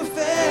 all who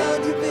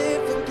failed, you've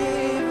been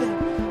forgiven,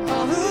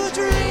 all who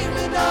dream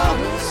and all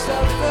who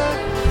suffer,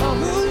 all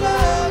who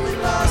loved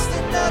and lost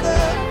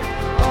another,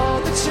 all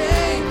the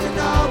chained and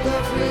all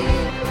the free,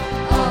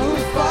 all who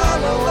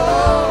follow,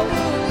 all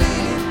who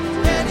lead,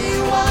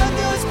 anyone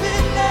who's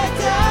been let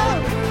down,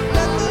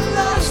 let the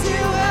lost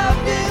you have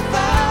been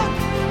found,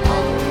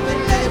 all who've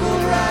been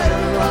labeled right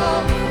or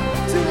wrong,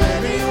 to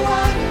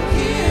anyone who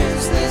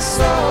hears this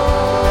song.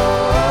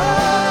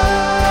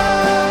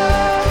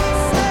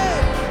 Say,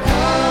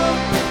 come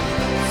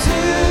to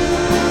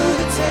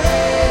the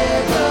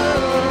table.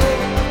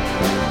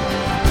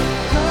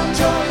 Come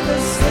join the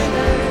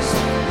sinners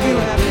you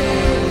have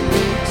been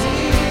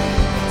redeemed.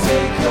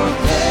 Take your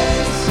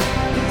place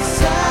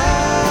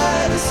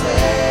beside the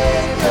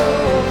Savior.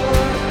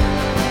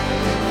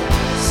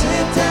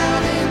 Sit down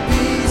and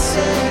be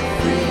set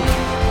free.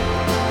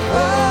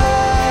 Oh,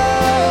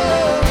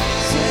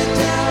 sit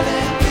down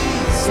and be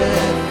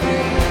set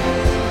free.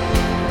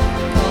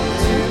 Come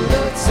to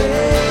the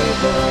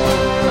table.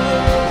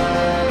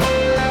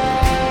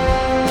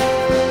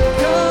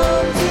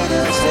 Come to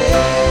the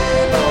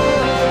table.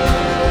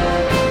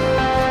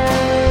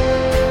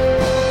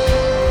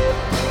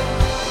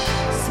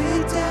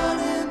 Sit down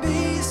and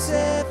be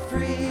set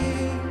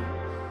free.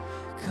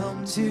 Come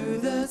to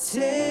the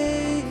table.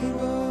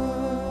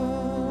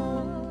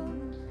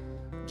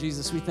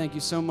 Jesus, we thank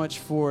you so much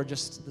for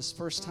just this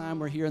first time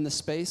we're here in this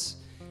space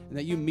and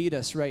that you meet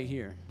us right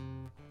here.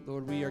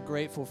 Lord, we are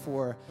grateful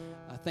for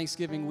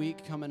Thanksgiving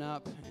week coming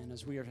up, and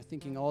as we are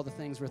thinking all the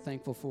things we're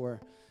thankful for,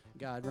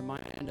 God,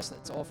 remind us that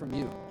it's all from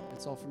you.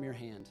 It's all from your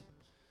hand.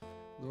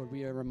 Lord,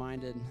 we are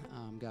reminded,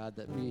 God,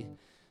 that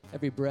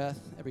every breath,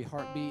 every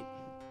heartbeat,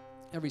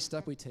 every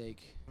step we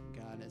take,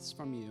 God, it's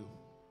from you.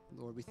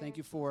 Lord, we thank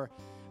you for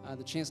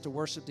the chance to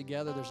worship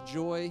together. There's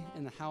joy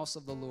in the house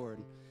of the Lord.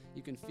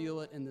 You can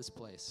feel it in this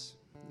place.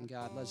 And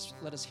God,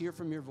 let us hear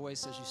from your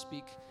voice as you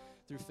speak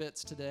through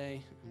Fitz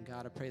today. And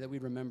God, I pray that we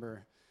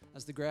remember,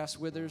 as the grass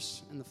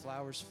withers and the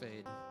flowers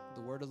fade,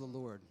 the word of the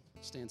Lord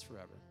stands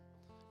forever.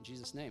 In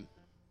Jesus' name,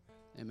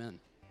 amen.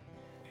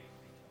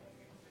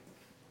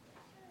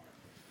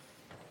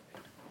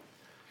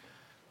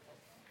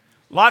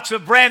 Lots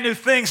of brand new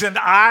things, and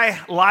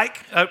I,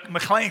 like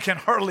McLean, can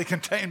hardly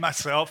contain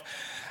myself.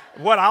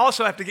 What I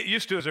also have to get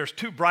used to is there's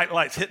two bright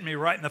lights hitting me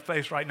right in the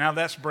face right now.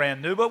 That's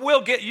brand new, but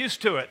we'll get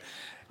used to it.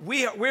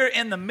 We're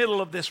in the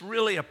middle of this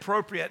really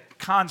appropriate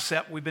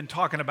concept we've been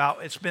talking about.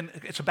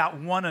 It's about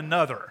one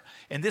another,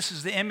 and this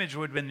is the image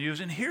we've been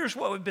using. Here's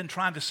what we've been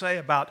trying to say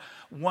about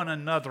one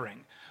anothering.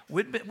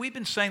 We've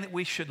been saying that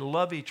we should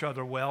love each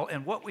other well,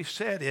 and what we've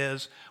said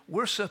is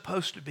we're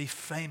supposed to be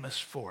famous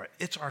for it.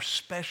 It's our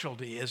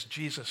specialty as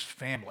Jesus'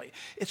 family.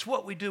 It's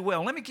what we do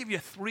well. Let me give you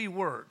 3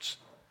 words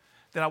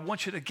that I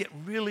want you to get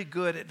really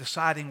good at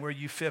deciding where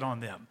you fit on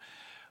them.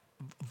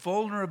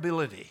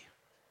 Vulnerability,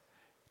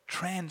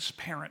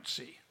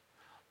 transparency,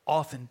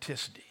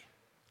 authenticity.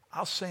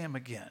 I'll say them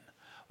again.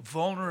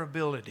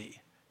 Vulnerability,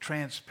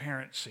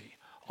 transparency,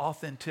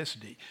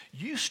 authenticity.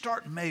 You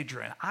start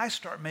majoring, I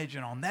start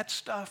majoring on that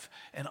stuff,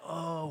 and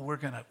we're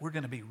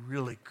gonna be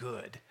really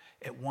good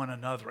at one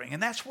another.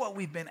 And that's what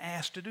we've been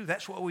asked to do.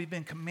 That's what we've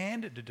been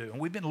commanded to do. And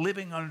we've been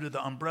living under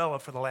the umbrella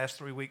for the last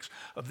 3 weeks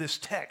of this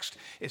text.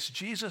 It's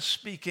Jesus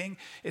speaking.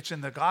 It's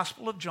in the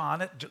Gospel of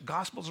John.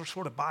 Gospels are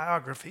sort of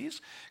biographies.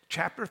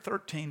 Chapter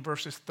 13,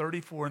 verses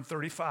 34 and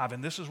 35.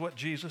 And this is what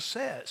Jesus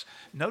says.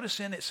 Notice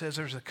it says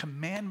there's a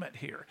commandment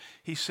here.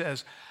 He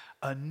says,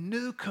 a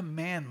new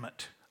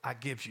commandment I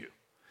give you,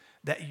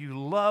 that you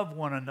love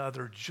one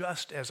another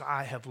just as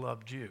I have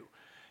loved you.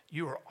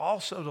 You are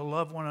also to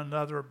love one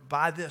another.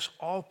 By this,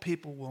 all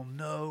people will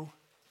know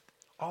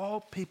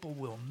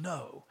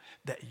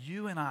that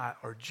you and I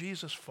are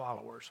Jesus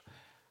followers.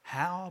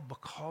 How?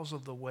 Because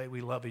of the way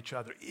we love each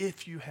other.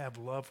 If you have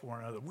love for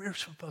one another, we're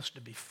supposed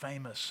to be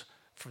famous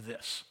for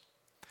this.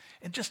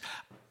 And just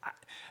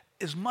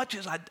as much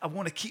as I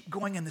want to keep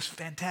going in this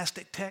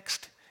fantastic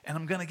text, and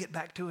I'm going to get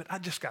back to it, I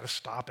just got to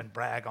stop and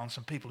brag on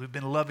some people who've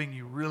been loving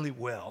you really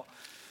well.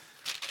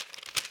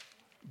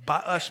 By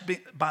us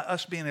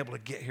being able to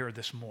get here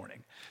this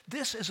morning.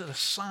 This is a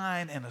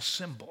sign and a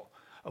symbol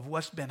of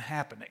what's been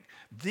happening.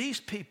 These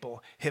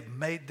people have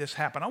made this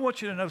happen. I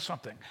want you to know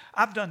something.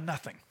 I've done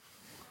nothing.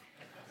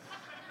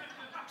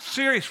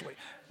 Seriously.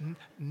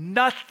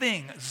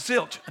 Nothing.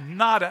 Zilch.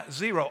 Nada.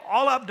 Zero.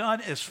 All I've done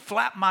is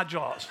flap my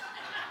jaws.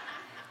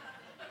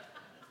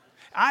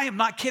 I am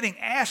not kidding.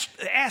 Ask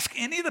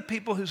any of the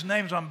people whose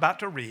names I'm about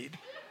to read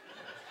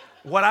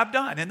what I've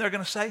done, and they're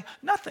going to say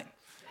nothing.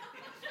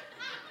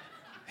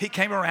 He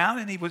came around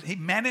and he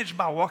managed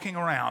by walking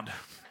around.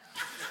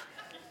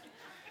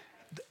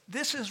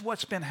 This is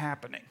what's been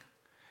happening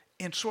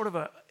in sort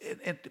of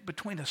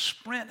between a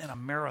sprint and a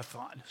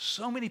marathon.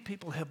 So many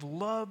people have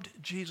loved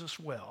Jesus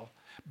well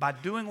by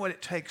doing what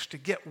it takes to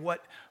get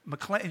what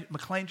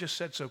McLean just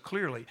said so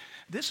clearly.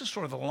 This is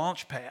sort of the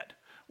launch pad.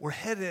 We're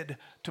headed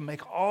to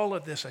make all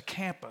of this a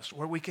campus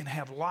where we can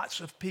have lots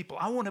of people.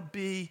 I want to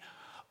be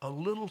a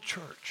little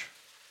church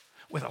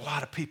with a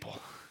lot of people.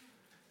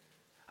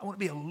 I want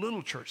to be a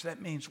little church.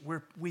 That means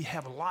we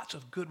have lots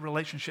of good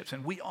relationships,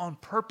 and we on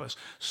purpose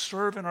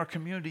serve in our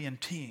community in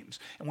teams,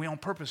 and we on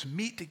purpose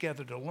meet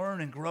together to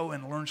learn and grow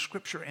and learn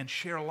Scripture and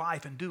share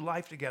life and do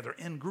life together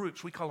in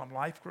groups. We call them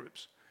life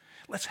groups.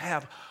 Let's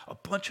have a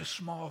bunch of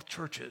small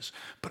churches,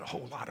 but a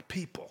whole lot of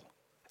people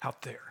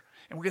out there.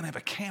 And we're going to have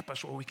a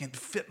campus where we can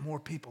fit more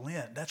people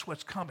in. That's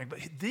what's coming. But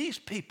these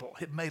people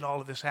have made all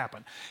of this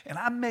happen. And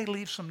I may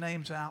leave some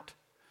names out.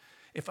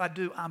 If I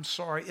do, I'm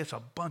sorry. It's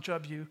a bunch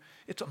of you.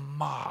 It's a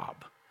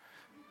mob.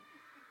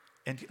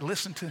 And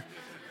listen to...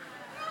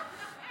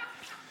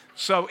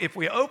 So if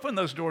we open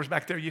those doors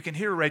back there, you can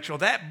hear Rachel.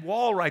 That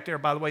wall right there,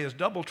 by the way, is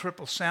double,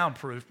 triple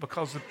soundproof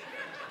because...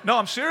 No,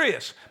 I'm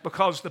serious.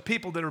 Because the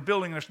people that are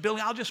building this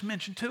building, I'll just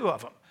mention 2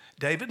 of them.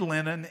 David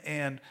Lennon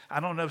and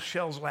I don't know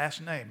Shell's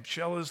last name.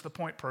 Shell is the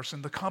point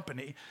person, the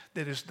company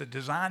that is the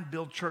design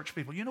build church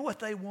people. You know what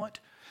they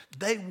want?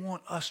 They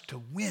want us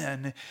to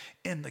win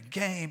in the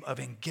game of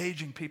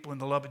engaging people in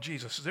the love of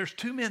Jesus. There's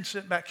 2 men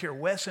sitting back here,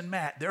 Wes and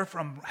Matt. They're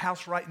from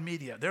House Right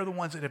Media. They're the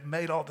ones that have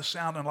made all the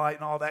sound and light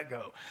and all that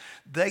go.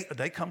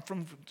 They come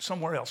from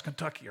somewhere else,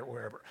 Kentucky or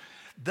wherever.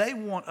 They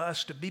want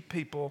us to be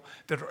people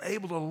that are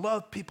able to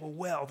love people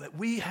well, that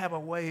we have a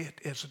way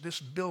as this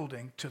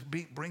building to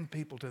bring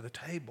people to the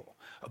table.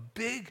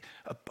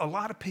 A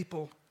lot of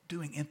people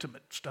doing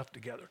intimate stuff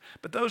together.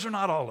 But those are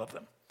not all of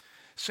them.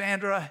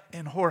 Sandra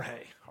and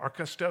Jorge, our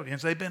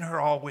custodians, they've been here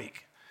all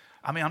week.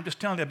 I mean, I'm just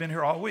telling you, they've been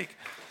here all week.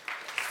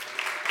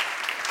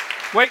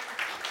 Wait.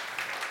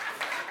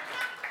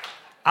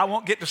 I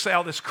won't get to say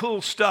all this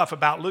cool stuff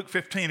about Luke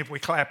 15 if we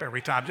clap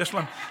every time. Just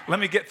let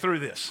me get through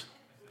this.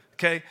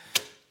 Okay?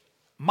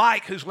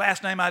 Mike, whose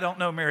last name I don't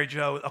know, Mary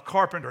Jo, a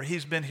carpenter,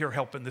 he's been here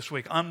helping this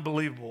week.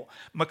 Unbelievable.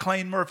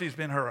 McLean Murphy's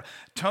been here.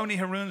 Tony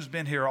Haroon's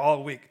been here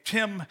all week.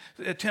 Tim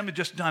had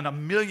just done a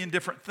million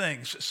different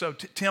things. So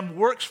Tim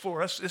works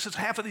for us. This is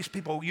half of these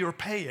people you're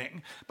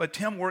paying, but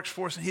Tim works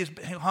for us, and he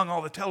hung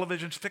all the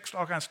televisions, fixed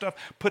all kinds of stuff,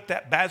 put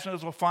that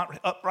Basnozel font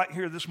up right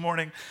here this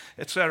morning,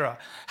 etc.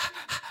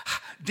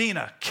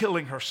 Dina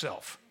killing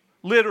herself,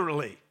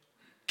 literally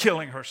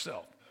killing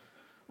herself.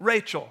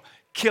 Rachel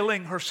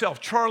killing herself.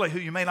 Charlie, who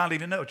you may not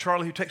even know,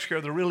 Charlie who takes care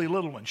of the really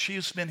little ones,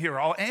 she's been here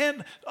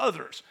and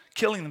others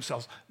killing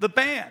themselves. The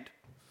band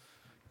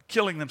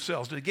killing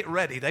themselves to get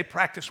ready. They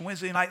practice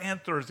Wednesday night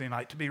and Thursday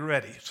night to be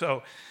ready.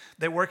 So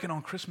they're working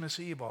on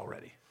Christmas Eve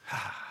already.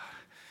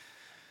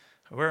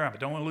 Where am I?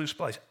 Don't want to lose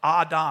place.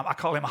 Adam, I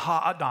call him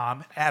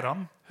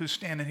Adam, who's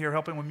standing here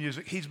helping with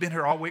music. He's been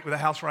here all week with the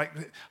house right.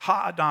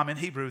 Ha-Adam in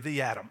Hebrew,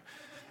 the Adam.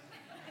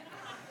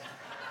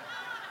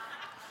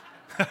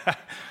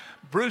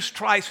 Bruce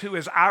Trice, who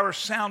is our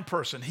sound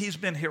person, he's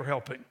been here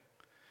helping.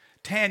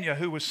 Tanya,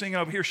 who was singing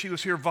over here, she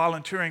was here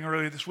volunteering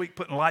earlier this week,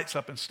 putting lights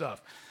up and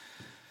stuff.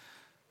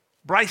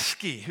 Bryce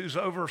Ski, who's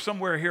over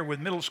somewhere here with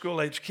middle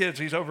school age kids,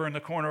 he's over in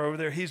the corner over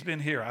there. He's been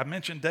here. I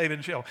mentioned David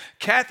and Shell.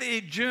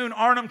 Kathy June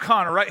Arnhem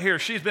Connor, right here.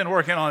 She's been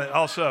working on it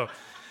also.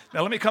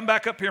 Now let me come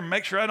back up here and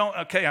make sure I don't.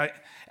 Okay,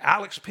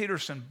 Alex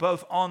Peterson,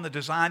 both on the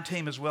design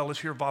team as well as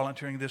here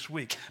volunteering this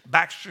week.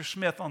 Baxter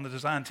Smith on the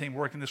design team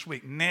working this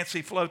week.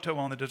 Nancy Floto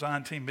on the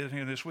design team been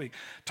here this week.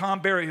 Tom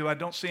Berry, who I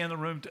don't see in the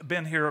room,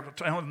 been here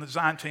on the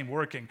design team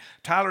working.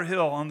 Tyler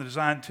Hill on the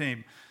design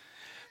team.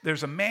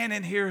 There's a man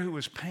in here who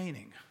is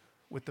painting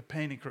with the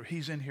painting crew.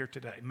 He's in here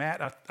today.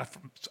 Matt,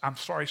 I'm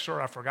sorry,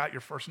 sir, I forgot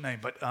your first name,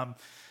 but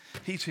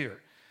he's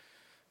here.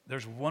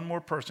 There's one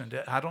more person.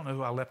 I don't know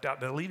who I left out.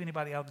 Did I leave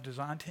anybody out of the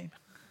design team?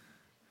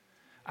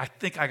 I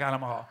think I got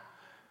them all.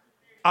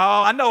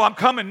 Oh, I know I'm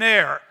coming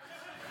there.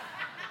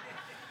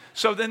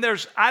 So then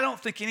I don't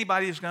think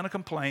anybody is going to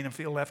complain and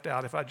feel left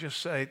out if I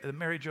just say that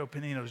Mary Jo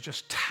Panino is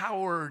just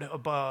towered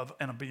above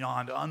and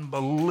beyond.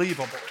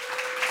 Unbelievable.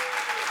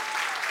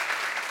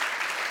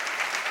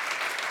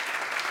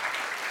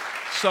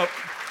 So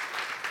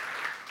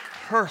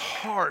her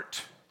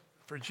heart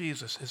for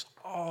Jesus is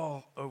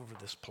all over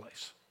this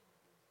place.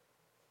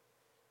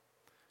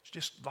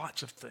 Just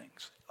lots of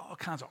things, all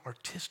kinds of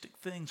artistic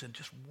things and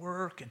just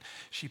work. And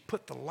she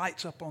put the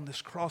lights up on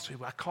this cross.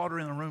 I caught her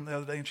in the room the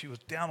other day and she was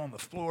down on the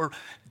floor,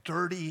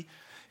 dirty.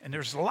 And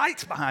there's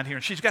lights behind here.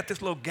 And she's got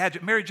this little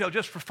gadget. Mary Jo,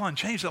 just for fun,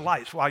 change the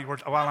lights while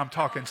I'm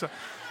talking. So,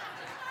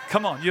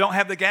 come on, you don't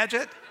have the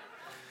gadget?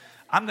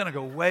 I'm going to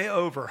go way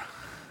over.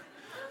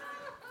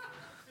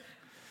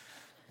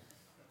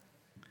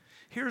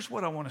 Here's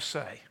what I want to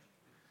say.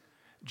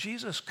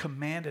 Jesus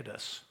commanded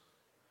us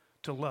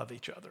to love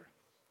each other.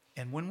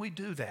 And when we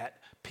do that,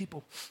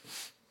 people,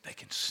 they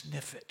can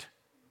sniff it.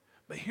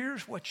 But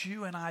here's what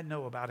you and I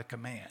know about a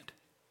command.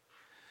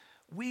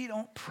 We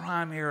don't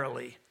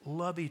primarily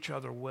love each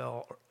other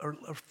well or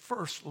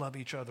first love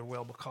each other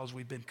well because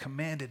we've been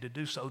commanded to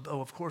do so, though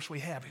of course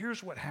we have.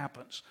 Here's what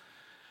happens.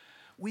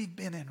 We've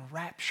been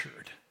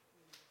enraptured.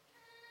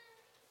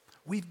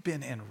 We've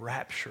been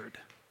enraptured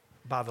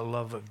by the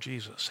love of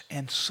Jesus.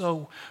 And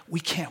so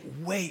we can't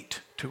wait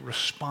to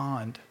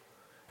respond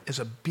as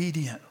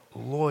obedient,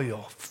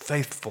 loyal,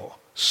 faithful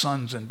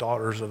sons and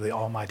daughters of the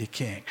Almighty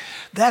King.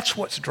 That's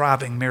what's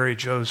driving Mary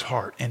Jo's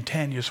heart and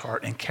Tanya's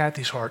heart and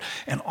Kathy's heart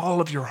and all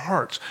of your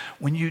hearts.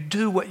 When you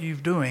do what you're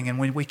doing and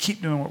when we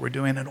keep doing what we're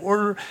doing in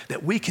order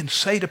that we can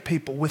say to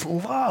people with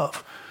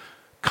love,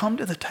 come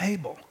to the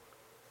table.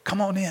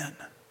 Come on in.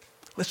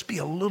 Let's be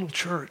a little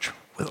church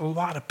with a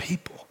lot of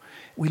people.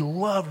 We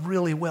love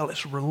really well.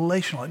 It's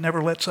relational. It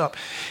never lets up.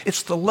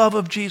 It's the love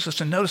of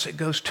Jesus. And notice it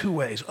goes two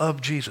ways,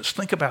 of Jesus.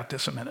 Think about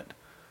this a minute.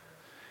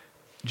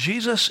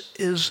 Jesus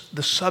is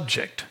the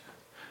subject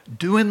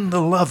doing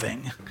the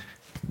loving,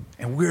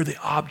 and we're the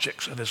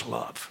objects of his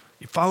love.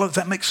 You follow? Does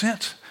that make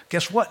sense?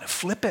 Guess what?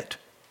 Flip it.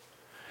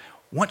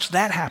 Once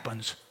that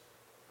happens,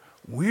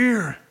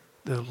 we're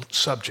the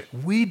subject.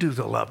 We do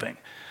the loving.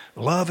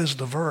 Love is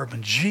the verb,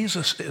 and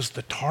Jesus is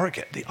the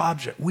target, the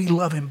object. We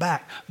love him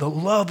back. The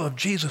love of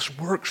Jesus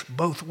works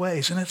both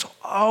ways, and it's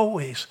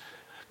always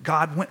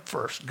God went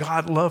first.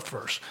 God loved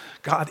first.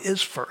 God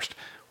is first.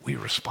 We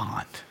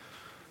respond.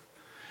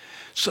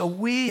 So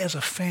we as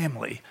a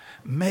family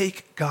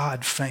make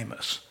God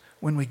famous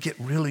when we get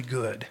really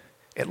good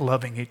at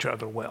loving each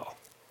other well.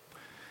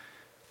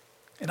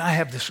 And I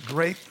have this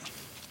great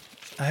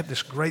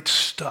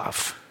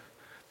stuff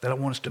that I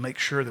want us to make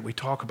sure that we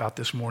talk about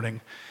this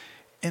morning.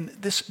 And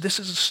this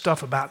is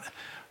stuff about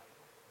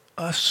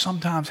us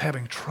sometimes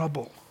having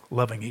trouble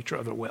loving each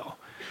other well.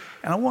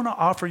 And I want to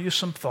offer you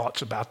some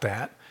thoughts about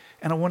that.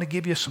 And I want to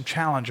give you some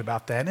challenge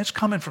about that. And it's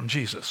coming from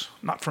Jesus,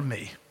 not from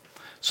me.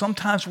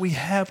 Sometimes we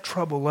have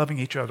trouble loving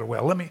each other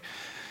well.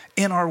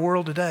 In our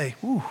world today,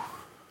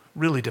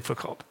 really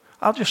difficult.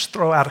 I'll just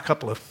throw out a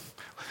couple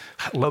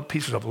of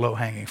pieces of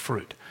low-hanging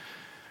fruit.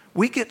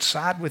 We get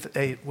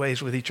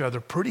sideways with each other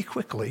pretty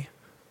quickly.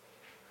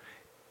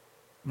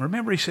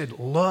 Remember, he said,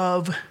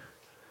 love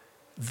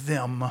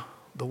them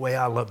the way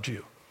I loved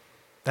you.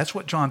 That's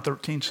what John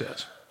 13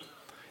 says.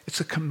 It's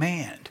a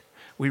command.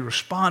 We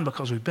respond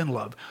because we've been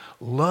loved.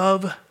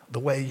 Love the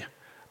way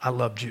I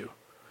loved you.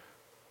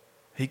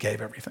 He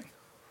gave everything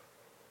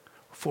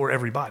for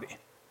everybody.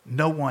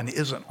 No one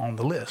isn't on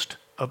the list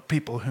of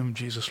people whom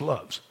Jesus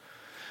loves.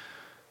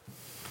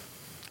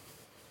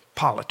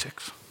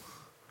 Politics.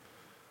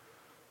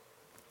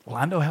 Well,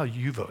 I know how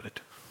you voted.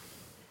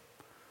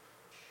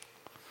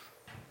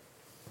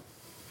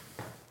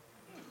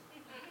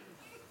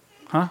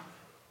 Huh?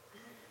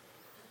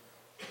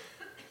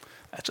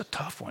 That's a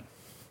tough one.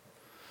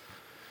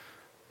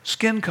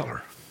 Skin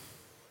color.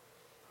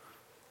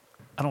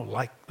 I don't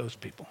like those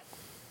people.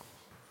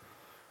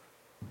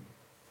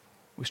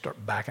 We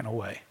start backing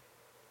away.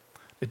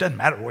 It doesn't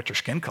matter what your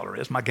skin color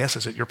is. My guess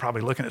is that you're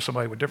probably looking at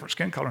somebody with different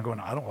skin color and going,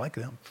 I don't like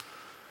them.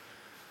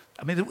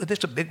 I mean,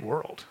 it's a big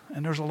world,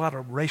 and there's a lot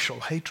of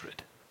racial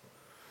hatred.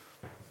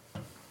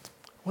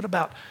 What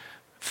about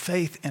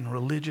faith and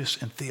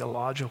religious and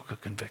theological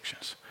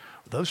convictions?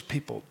 Those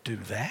people do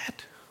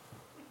that?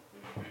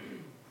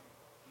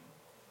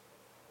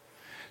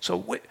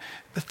 So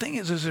the thing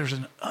is there's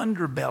an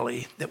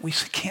underbelly that we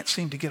can't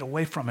seem to get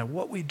away from. And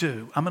what we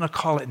do, I'm going to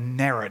call it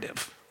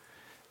narrative.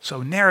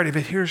 So narrative,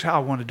 here's how I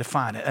want to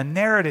define it. A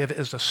narrative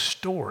is a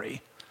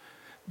story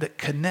that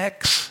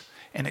connects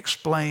and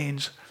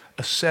explains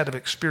a set of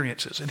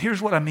experiences. And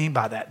here's what I mean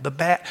by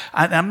that.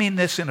 I mean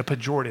this in a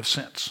pejorative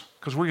sense,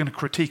 because we're going to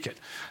critique it.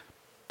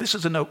 This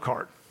is a note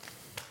card.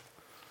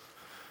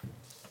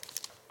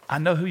 I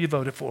know who you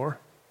voted for.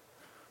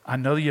 I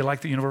know you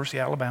like the University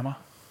of Alabama.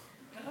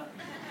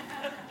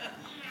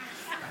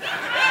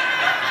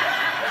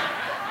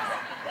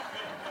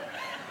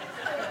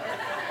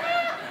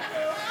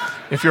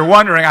 If you're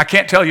wondering, I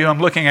can't tell you who I'm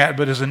looking at,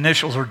 but his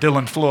initials are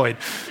Dylan Floyd.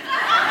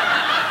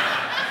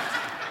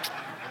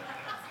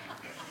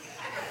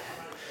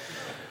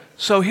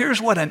 So here's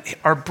what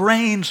our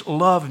brains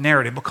love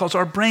narrative, because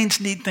our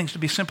brains need things to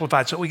be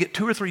simplified. So we get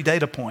 2 or 3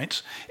 data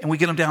points and we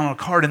get them down on a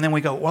card, and then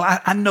we go, well,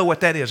 I know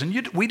what that is.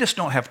 And we just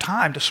don't have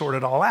time to sort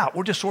it all out.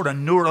 We're just sort of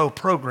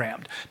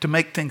neuro-programmed to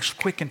make things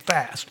quick and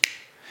fast.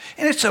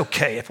 And it's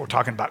okay if we're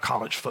talking about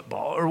college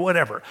football or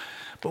whatever.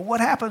 But what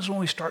happens when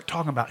we start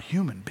talking about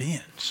human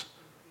beings?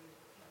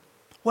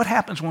 What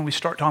happens when we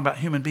start talking about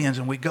human beings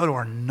and we go to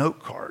our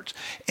note cards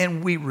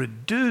and we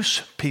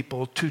reduce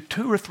people to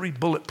 2 or 3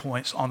 bullet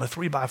points on the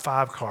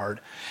 3x5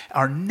 card?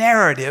 Our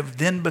narrative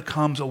then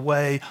becomes a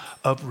way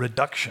of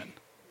reduction.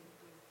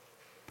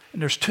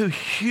 And there's 2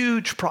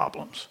 huge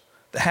problems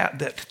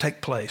that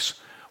take place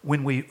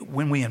when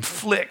we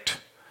inflict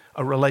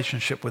a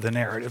relationship with a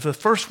narrative. The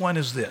first one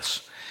is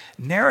this: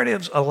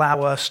 narratives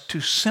allow us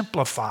to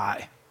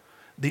simplify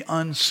the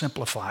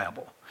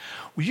unsimplifiable.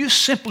 Well, you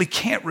simply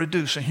can't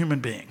reduce a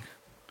human being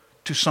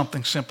to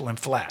something simple and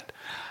flat.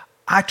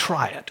 I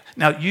try it.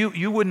 Now,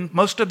 you wouldn't,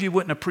 most of you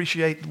wouldn't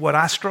appreciate what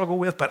I struggle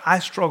with, but I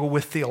struggle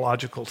with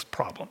theological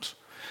problems.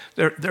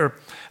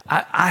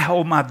 I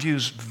hold my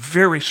views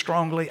very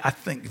strongly. I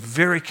think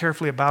very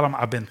carefully about them.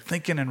 I've been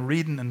thinking and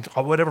reading and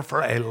whatever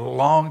for a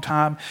long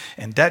time,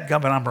 and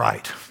dadgummit, I'm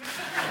right.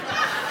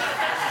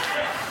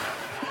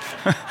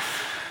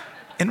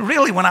 And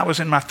really, when I was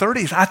in my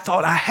 30s, I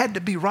thought I had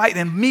to be right,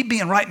 and me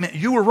being right meant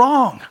you were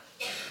wrong.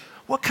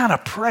 What kind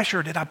of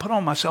pressure did I put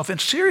on myself? And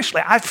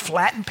seriously, I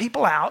flatten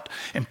people out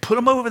and put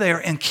them over there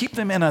and keep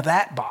them in a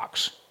that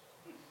box.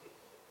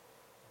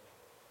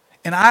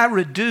 And I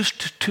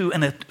reduced to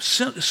a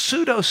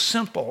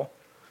pseudo-simple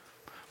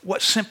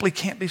what simply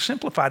can't be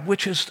simplified,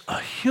 which is a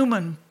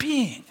human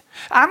being.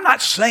 I'm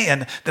not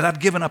saying that I've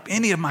given up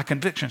any of my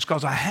convictions,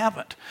 because I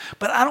haven't.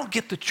 But I don't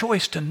get the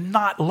choice to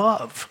not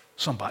love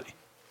somebody.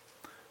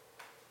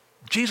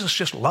 Jesus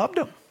just loved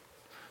them.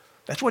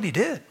 That's what he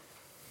did.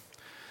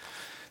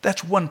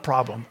 That's one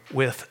problem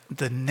with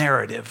the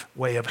narrative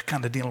way of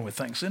kind of dealing with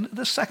things. And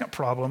the second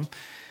problem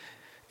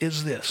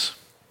is this: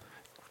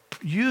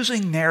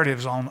 using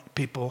narratives on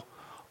people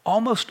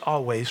almost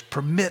always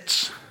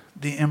permits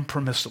the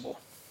impermissible.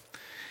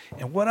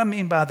 And what I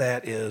mean by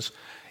that is,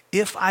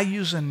 if I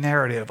use a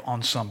narrative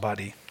on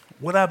somebody,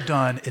 what I've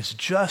done is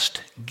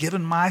just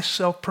given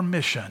myself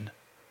permission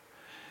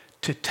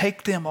to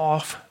take them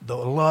off the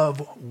love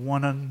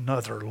one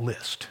another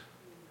list.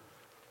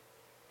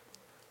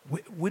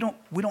 We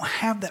don't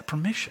have that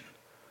permission.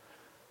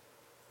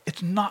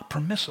 It's not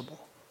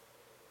permissible.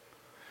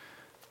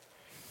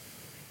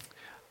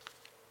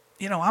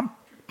 You know,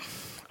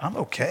 I'm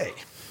okay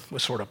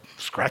with sort of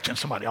scratching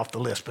somebody off the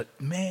list, but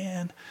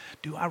man,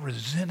 do I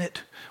resent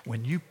it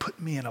when you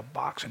put me in a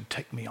box and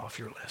take me off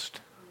your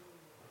list.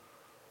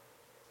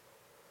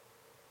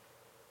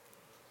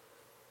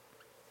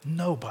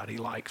 Nobody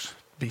likes to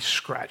be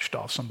scratched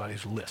off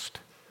somebody's list.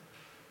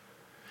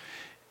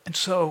 And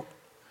so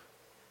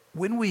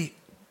when we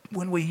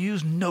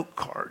use note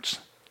cards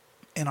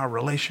in our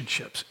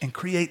relationships and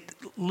create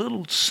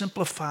little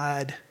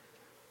simplified,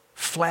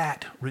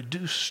 flat,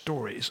 reduced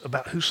stories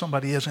about who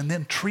somebody is and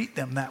then treat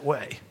them that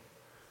way,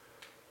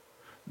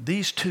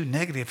 these 2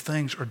 negative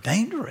things are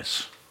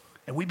dangerous.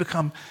 And we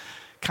become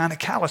kind of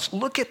callous.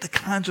 Look at the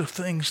kinds of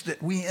things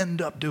that we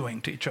end up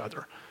doing to each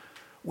other.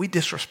 We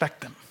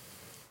disrespect them.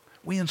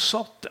 We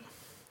insult them.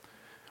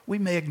 We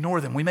may ignore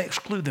them. We may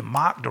exclude them,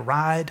 mock,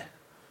 deride,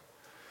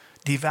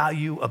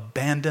 devalue,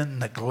 abandon,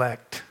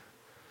 neglect,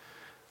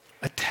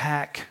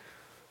 attack,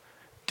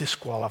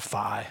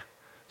 disqualify,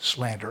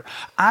 slander.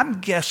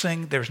 I'm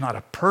guessing there's not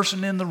a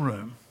person in the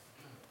room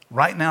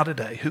right now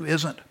today who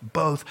isn't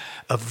both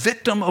a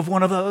victim of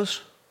one of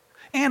those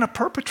and a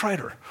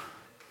perpetrator.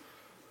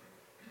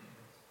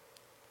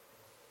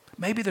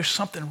 Maybe there's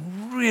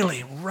something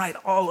really right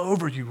all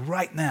over you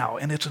right now,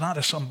 and it's not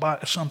a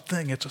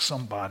something, it's a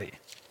somebody.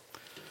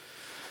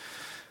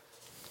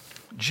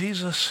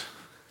 Jesus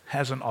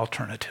has an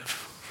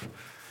alternative,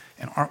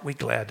 and aren't we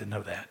glad to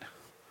know that?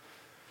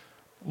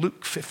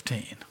 Luke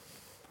 15,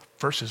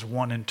 verses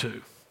 1 and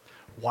 2.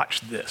 Watch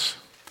this.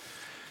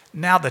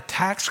 Now the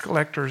tax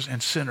collectors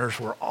and sinners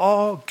were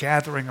all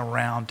gathering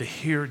around to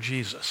hear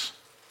Jesus.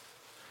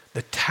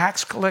 The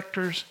tax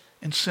collectors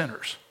and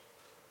sinners,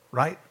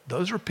 right?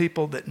 Those are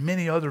people that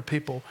many other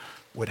people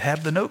would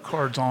have the note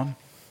cards on.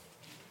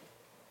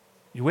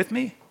 You with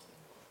me?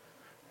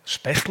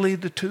 Especially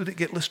the two that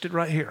get listed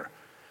right here.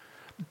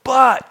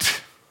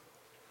 But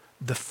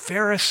the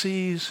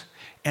Pharisees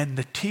and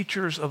the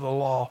teachers of the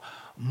law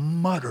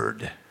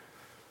muttered,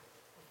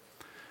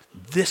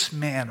 "This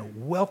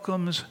man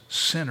welcomes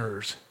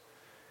sinners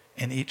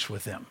and eats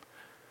with them."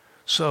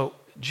 So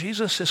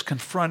Jesus is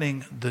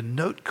confronting the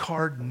note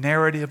card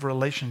narrative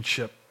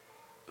relationship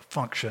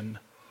function,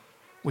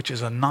 which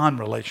is a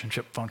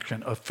non-relationship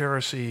function of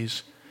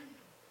Pharisees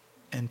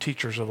and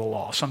teachers of the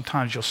law.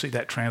 Sometimes you'll see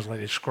that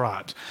translated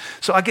scribes.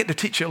 So I get to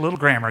teach you a little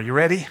grammar. You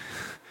ready?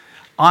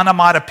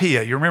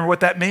 Onomatopoeia. You remember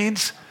what that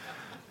means?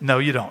 No,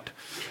 you don't.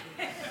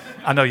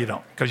 I know you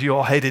don't, because you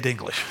all hated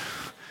English.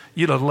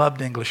 You'd have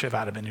loved English if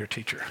I'd have been your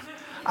teacher.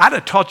 I'd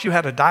have taught you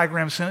how to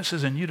diagram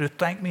sentences, and you'd have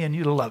thanked me, and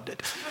you'd have loved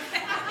it.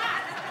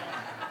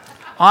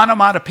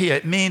 Onomatopoeia,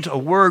 it means a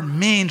word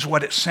means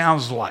what it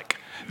sounds like.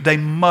 They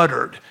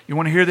muttered. You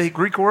want to hear the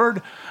Greek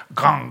word?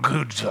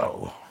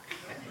 Gongudzo.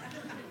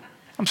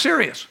 I'm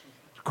serious.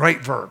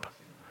 Great verb.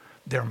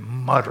 They're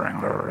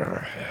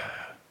muttering.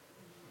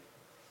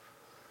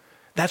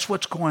 That's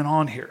what's going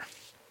on here.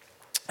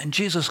 And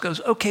Jesus goes,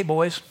 okay,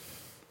 boys,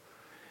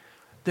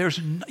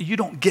 you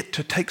don't get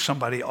to take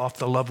somebody off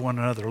the love one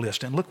another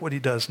list. And look what he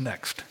does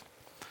next.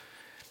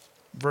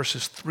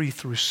 Verses 3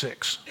 through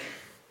 6.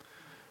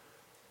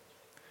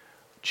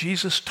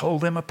 Jesus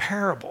told them a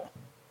parable.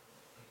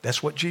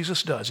 That's what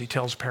Jesus does. He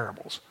tells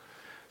parables.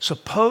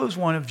 Suppose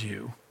one of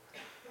you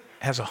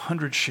has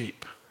 100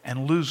 sheep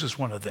and loses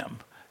one of them.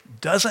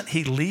 Doesn't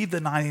he leave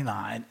the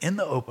 99 in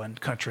the open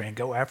country and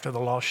go after the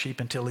lost sheep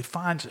until he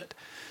finds it?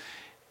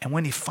 And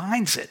when he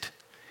finds it,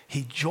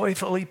 he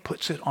joyfully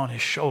puts it on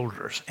his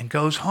shoulders and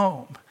goes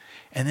home.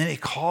 And then he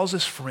calls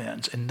his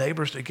friends and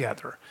neighbors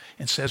together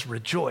and says,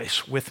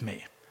 "Rejoice with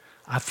me.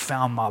 I've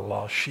found my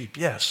lost sheep."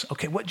 Yes.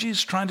 Okay, what Jesus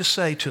is trying to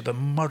say to the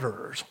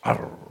murderers,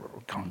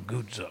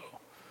 Kongudzo.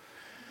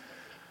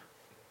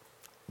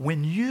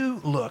 When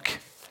you look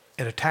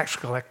at a tax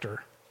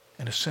collector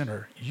and a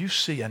sinner, you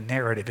see a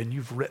narrative and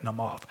you've written them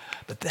off.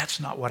 But that's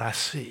not what I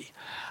see.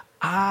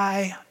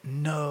 I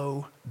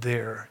know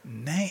their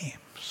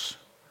names.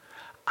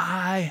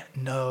 I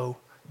know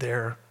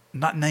their,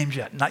 not names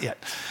yet, not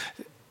yet.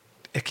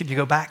 Can you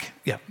go back?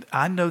 Yeah,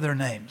 I know their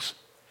names.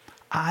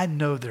 I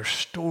know their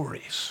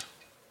stories.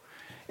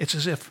 It's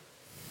as if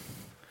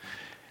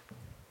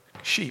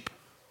sheep,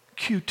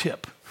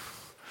 Q-tip.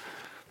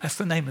 That's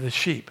the name of the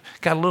sheep.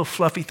 Got a little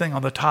fluffy thing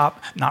on the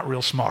top, not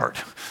real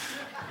smart.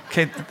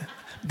 Okay,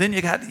 then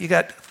you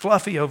got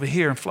Fluffy over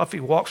here, and Fluffy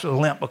walks with a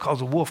limp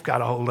because a wolf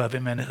got a hold of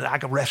him, and I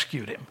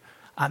rescued him.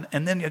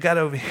 And then you got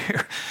over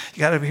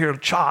here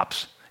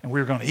Chops, and we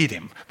were going to eat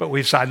him, but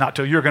we decided not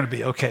to. You're going to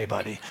be okay,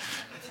 buddy.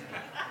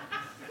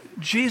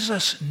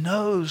 Jesus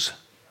knows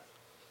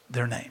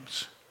their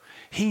names.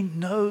 He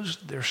knows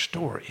their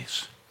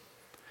stories.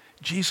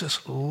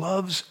 Jesus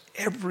loves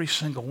every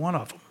single one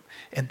of them.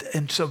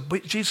 And so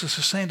Jesus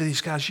is saying to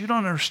these guys, you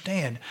don't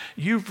understand.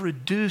 You've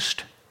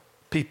reduced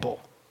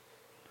people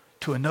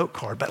to a note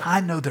card, but I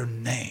know their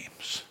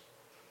names.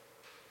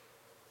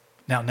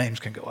 Now names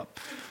can go up.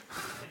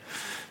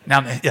 Now,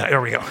 yeah,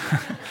 there we go.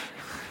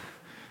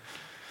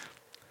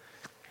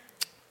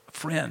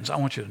 Friends, I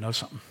want you to know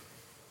something.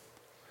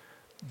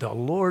 The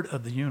Lord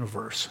of the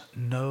universe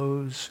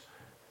knows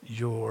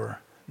your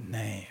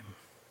name.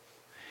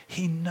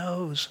 He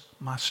knows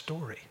my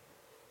story.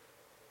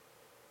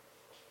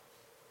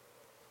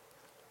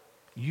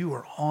 You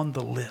are on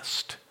the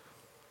list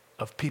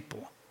of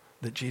people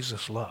that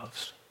Jesus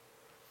loves.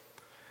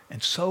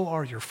 And so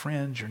are your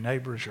friends, your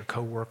neighbors, your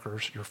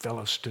coworkers, your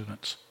fellow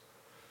students.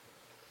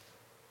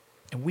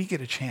 And we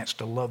get a chance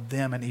to love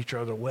them and each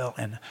other well.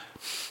 And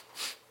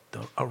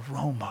the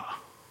aroma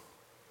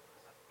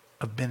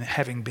of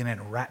having been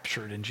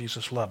enraptured in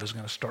Jesus' love is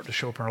going to start to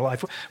show up in our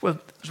life. Well,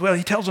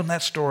 he tells them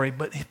that story,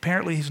 but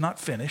apparently he's not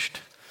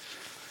finished.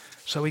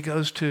 So he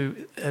goes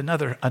to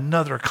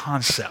another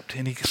concept,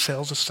 and he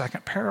tells a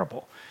second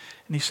parable.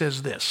 And he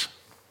says this.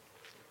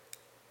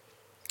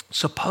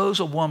 Suppose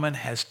a woman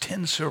has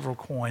 10 silver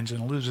coins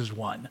and loses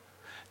one.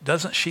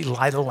 Doesn't she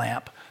light a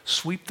lamp,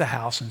 sweep the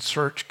house, and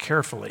search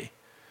carefully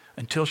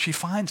until she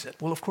finds it?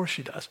 Well, of course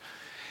she does.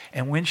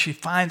 And when she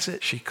finds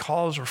it, she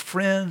calls her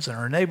friends and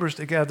her neighbors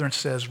together and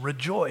says,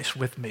 "Rejoice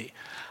with me.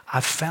 I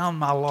found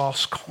my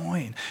lost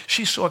coin."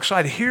 She's so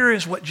excited. Here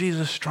is what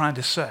Jesus is trying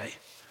to say.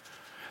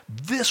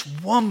 This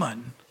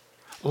woman,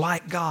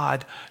 like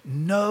God,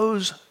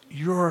 knows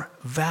your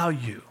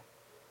value.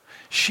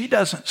 She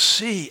doesn't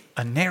see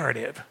a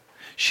narrative.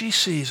 She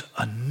sees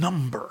a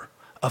number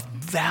of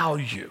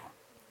value.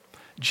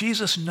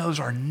 Jesus knows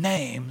our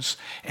names,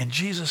 and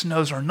Jesus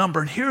knows our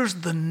number. And here's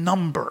the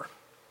number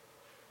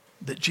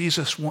that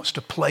Jesus wants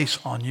to place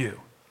on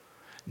you.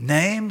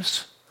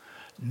 Names,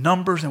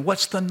 numbers, and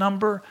what's the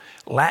number?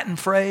 Latin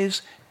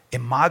phrase,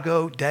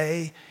 imago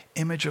Dei,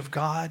 image of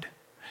God.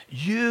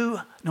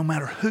 You, no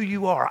matter who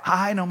you are,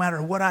 no matter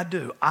what I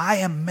do, I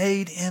am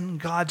made in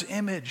God's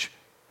image.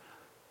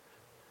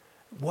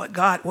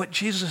 What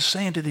Jesus is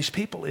saying to these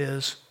people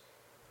is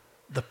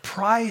the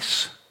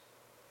price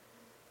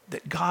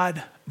that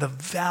God, the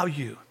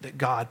value that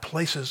God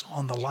places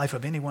on the life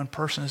of any one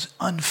person is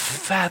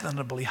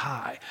unfathomably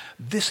high.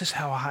 This is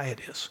how high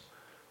it is.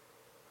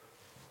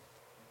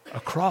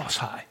 A cross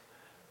high,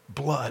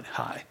 blood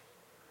high.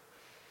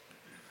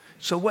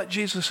 So what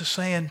Jesus is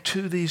saying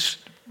to these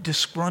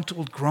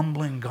disgruntled,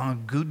 grumbling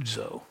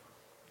gongudzo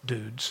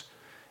dudes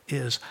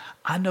is,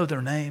 I know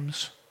their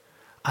names.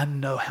 I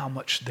know how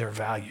much they're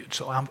valued.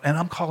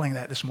 I'm calling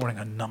that this morning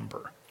a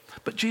number.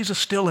 But Jesus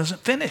still isn't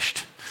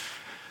finished.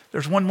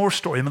 There's one more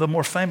story, the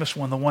more famous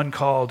one, the one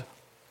called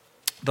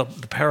the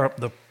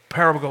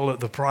parable of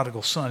the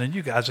prodigal son. And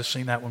you guys have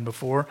seen that one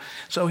before.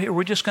 So here,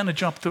 we're just going to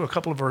jump through a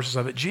couple of verses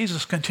of it.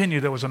 Jesus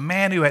continued, there was a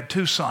man who had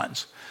 2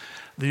 sons.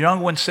 The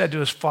young one said to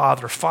his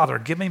father, Father,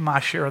 give me my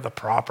share of the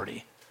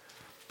property.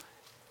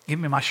 Give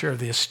me my share of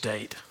the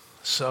estate.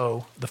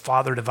 So the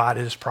father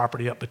divided his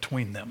property up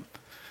between them.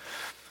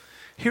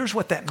 Here's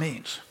what that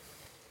means.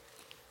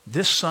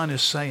 This son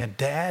is saying,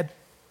 Dad,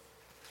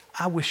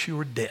 I wish you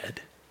were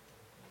dead.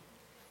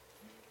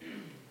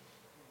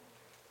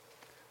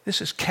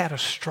 This is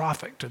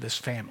catastrophic to this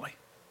family.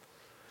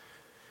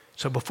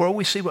 So before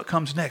we see what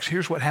comes next,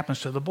 here's what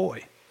happens to the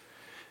boy.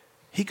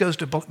 He goes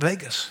to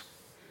Vegas.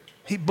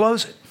 He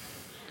blows it.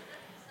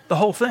 The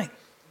whole thing.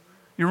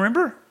 You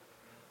remember?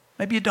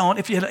 Maybe you don't.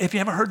 If you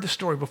haven't heard this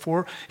story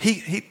before,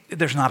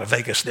 there's not a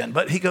Vegas then,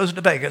 but he goes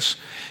to Vegas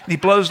and he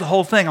blows the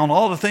whole thing on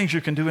all the things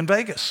you can do in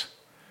Vegas.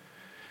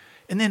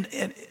 And then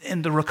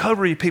and the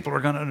recovery people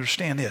are going to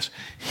understand this.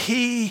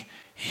 He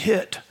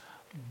hit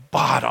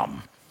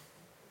bottom.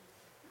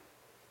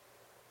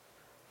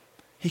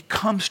 He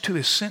comes to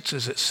his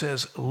senses, it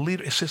says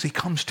he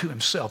comes to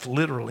himself,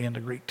 literally in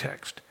the Greek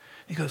text.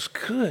 He goes,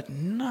 good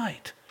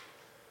night.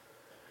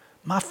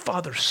 My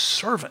father's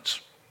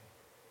servants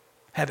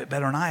have it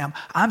better than I am.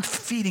 I'm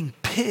feeding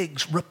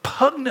pigs,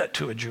 repugnant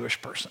to a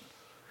Jewish person.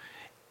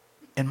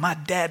 And my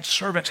dad's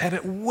servants have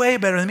it way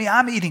better than me.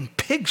 I'm eating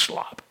pig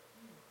slop.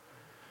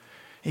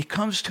 He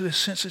comes to his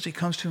senses, he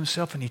comes to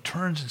himself, and he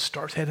turns and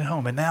starts heading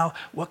home. And now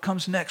what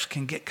comes next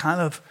can get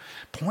kind of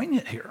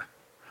poignant here.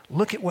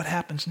 Look at what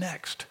happens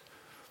next.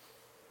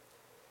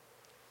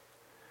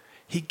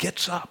 He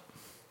gets up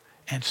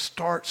and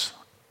starts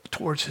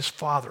towards his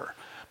father.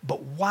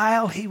 But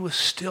while he was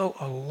still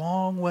a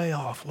long way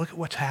off, look at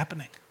what's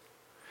happening.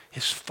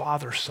 His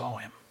father saw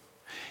him.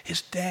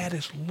 His dad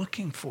is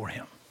looking for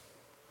him.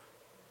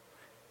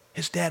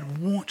 His dad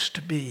wants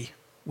to be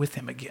with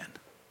him again.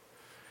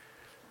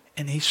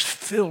 And he's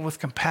filled with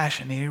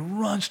compassion. And he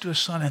runs to his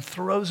son and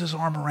throws his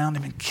arm around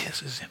him and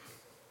kisses him.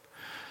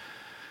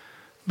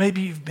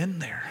 Maybe you've been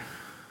there.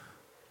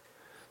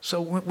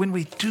 So when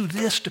we do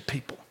this to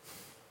people,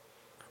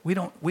 we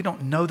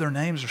don't know their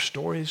names or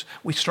stories.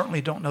 We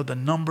certainly don't know the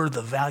number,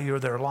 the value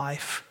of their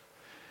life.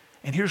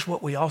 And here's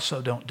what we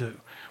also don't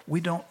do. We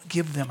don't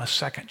give them a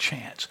second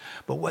chance.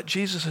 But what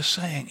Jesus is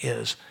saying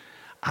is,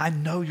 I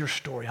know your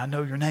story. I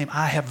know your name.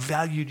 I have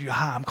valued you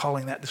high. I'm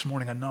calling that this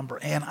morning a number.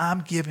 And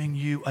I'm giving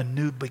you a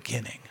new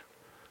beginning,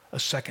 a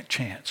second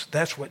chance.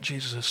 That's what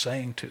Jesus is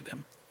saying to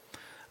them.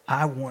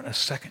 I want a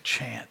second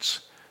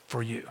chance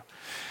for you.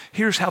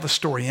 Here's how the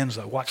story ends,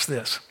 though. Watch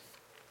this.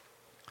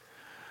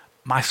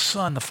 My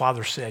son, the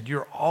father said,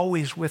 you're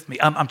always with me.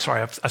 I'm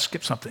sorry, I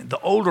skipped something. The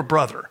older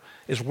brother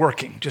is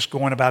working, just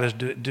going about his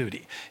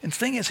duty. And the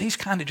thing is, he's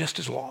kind of just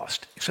as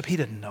lost, except he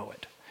didn't know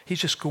it. He's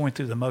just going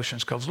through the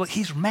motions because, look,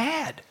 he's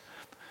mad.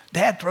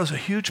 Dad throws a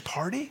huge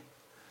party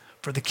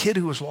for the kid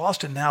who was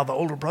lost, and now the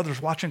older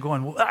brother's watching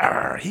going,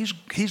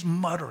 he's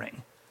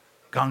muttering.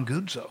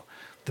 Gongudzo,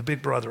 the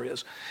big brother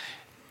is.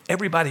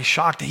 Everybody's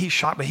shocked. He's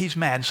shocked, but he's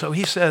mad. And so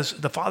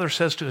the father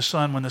says to his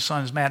son when the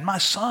son is mad, my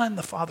son,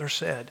 the father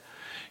said,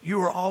 you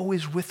are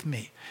always with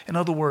me. In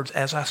other words,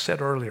 as I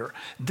said earlier,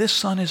 this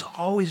son has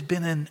always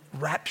been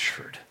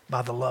enraptured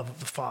by the love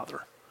of the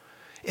Father.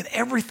 And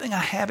everything I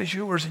have is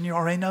yours, and you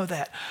already know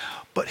that.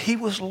 But he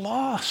was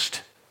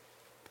lost.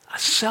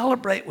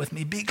 Celebrate with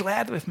me. Be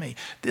glad with me.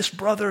 This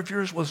brother of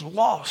yours was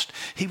lost.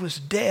 He was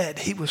dead.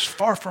 He was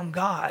far from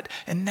God.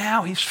 And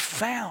now he's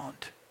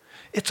found.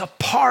 It's a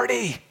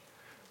party.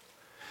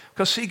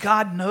 Because see,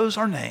 God knows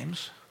our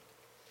names.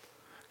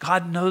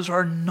 God knows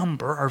our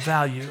number, our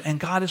value, and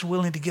God is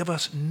willing to give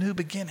us new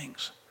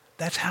beginnings.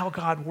 That's how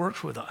God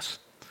works with us.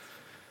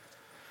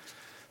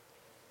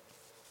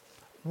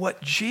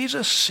 What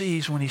Jesus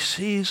sees when he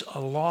sees a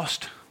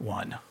lost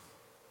one,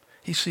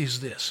 he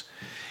sees this.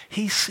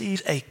 He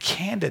sees a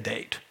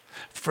candidate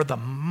for the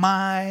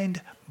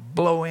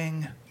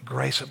mind-blowing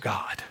grace of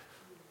God.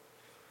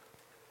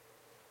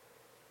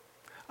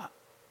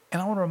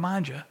 And I want to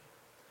remind you,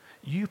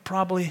 you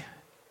probably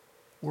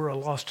were a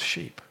lost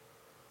sheep.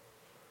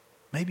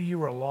 Maybe you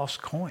were a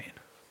lost coin.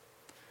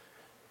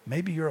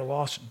 Maybe you're a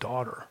lost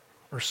daughter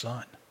or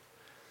son.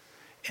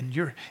 And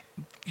you're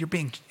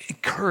being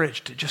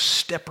encouraged to just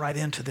step right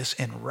into this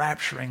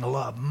enrapturing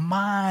love,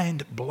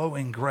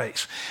 mind-blowing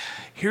grace.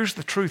 Here's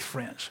the truth,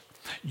 friends.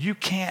 You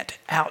can't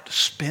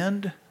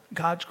outspend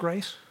God's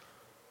grace.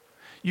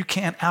 You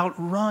can't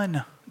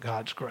outrun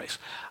God's grace.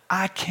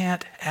 I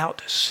can't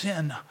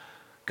out-sin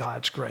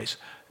God's grace.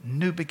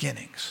 New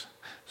beginnings,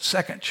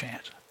 second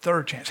chance,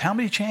 third chance. How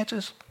many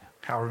chances?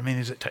 However many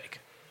does it take.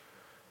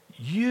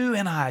 You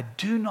and I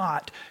do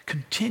not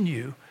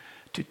continue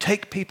to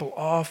take people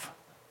off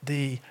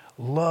the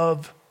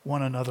love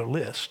one another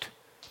list.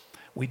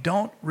 We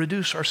don't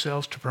reduce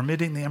ourselves to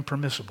permitting the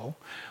impermissible.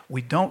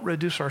 We don't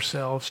reduce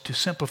ourselves to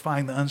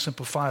simplifying the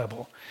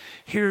unsimplifiable.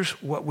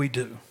 Here's what we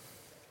do.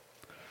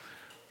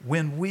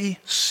 When we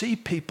see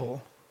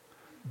people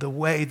the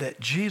way that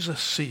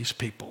Jesus sees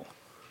people,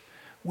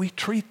 we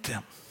treat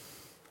them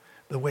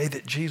the way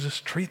that Jesus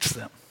treats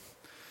them.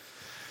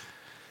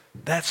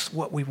 That's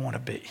what we want to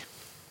be.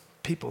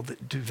 People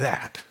that do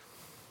that.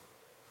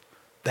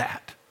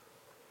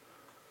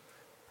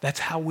 That's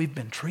how we've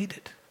been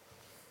treated.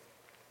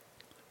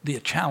 The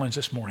challenge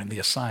this morning, the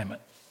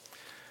assignment.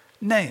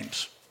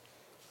 Names.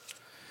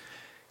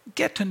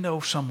 Get to know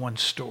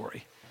someone's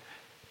story.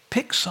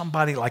 Pick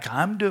somebody like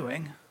I'm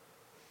doing,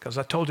 because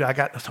I told you I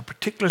got a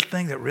particular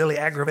thing that really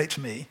aggravates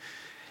me,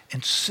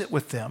 and sit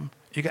with them.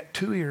 You got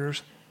 2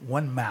 ears,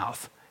 1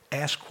 mouth.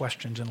 Ask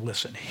questions and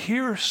listen.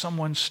 Hear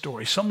someone's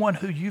story, someone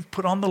who you've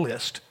put on the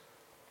list,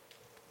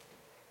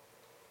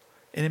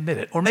 and admit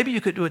it. Or maybe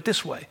you could do it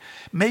this way.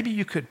 Maybe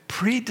you could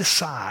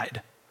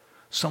pre-decide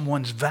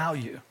someone's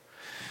value.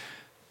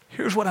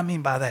 Here's what I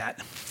mean by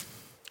that.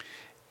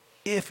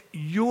 If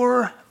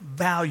your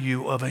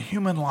value of a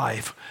human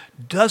life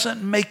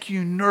doesn't make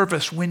you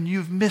nervous when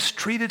you've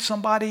mistreated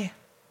somebody,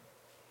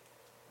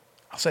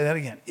 I'll say that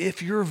again.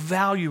 If your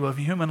value of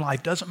human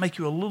life doesn't make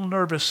you a little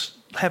nervous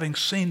having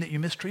seen that you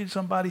mistreated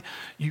somebody,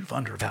 you've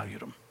undervalued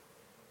them.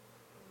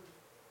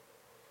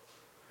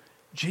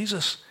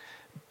 Jesus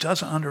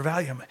doesn't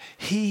undervalue them.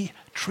 He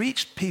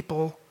treats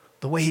people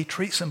the way he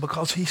treats them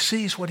because he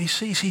sees what he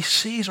sees. He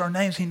sees our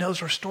names. He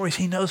knows our stories.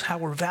 He knows how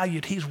we're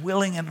valued. He's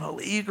willing and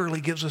eagerly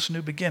gives us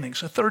new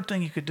beginnings. The third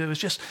thing you could do is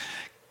just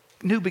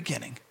new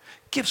beginning.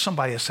 Give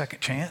somebody a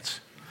second chance.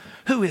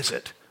 Who is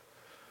it?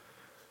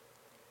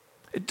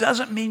 It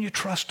doesn't mean you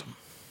trust them.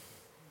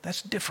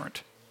 That's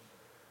different.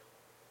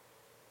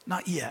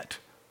 Not yet.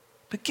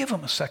 But give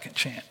them a second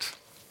chance.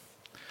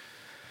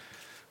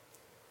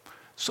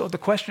 So the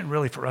question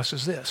really for us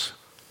is this.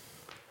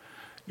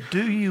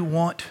 Do you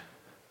want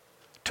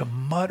to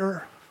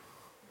mutter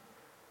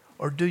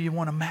or do you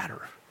want to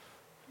matter?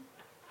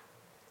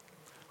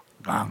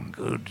 I'm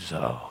good,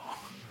 so.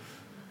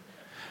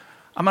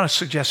 I'm going to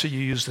suggest that you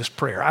use this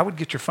prayer. I would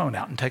get your phone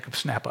out and take a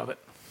snap of it.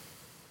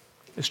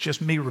 It's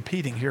just me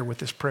repeating here with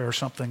this prayer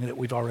something that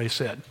we've already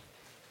said.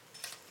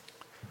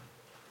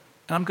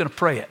 And I'm going to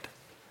pray it.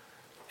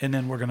 And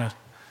then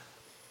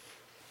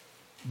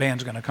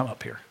band's going to come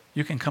up here.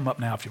 You can come up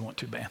now if you want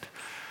to, band.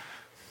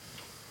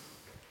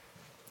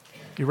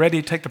 You ready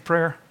to take the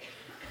prayer?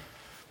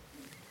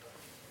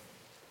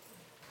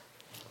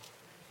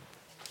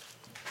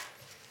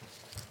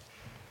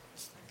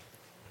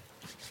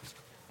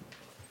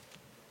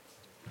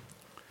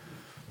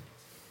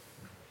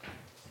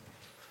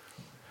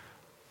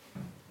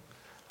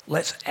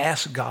 Let's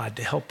ask God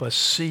to help us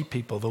see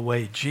people the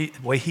way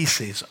he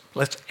sees them.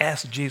 Let's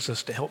ask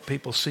Jesus to help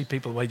people see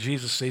people the way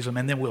Jesus sees them,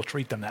 and then we'll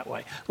treat them that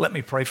way. Let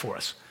me pray for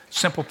us.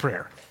 Simple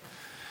prayer.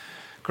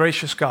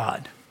 Gracious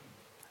God,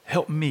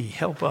 help me,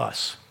 help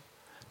us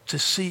to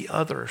see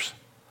others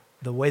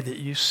the way that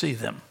you see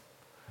them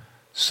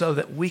so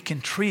that we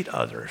can treat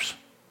others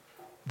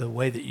the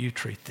way that you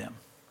treat them.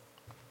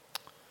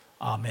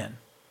 Amen.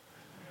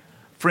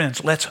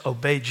 Friends, let's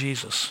obey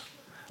Jesus.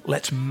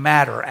 Let's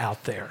matter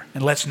out there.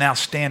 And let's now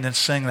stand and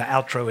sing the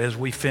outro as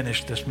we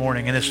finish this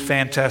morning in this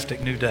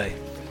fantastic new day.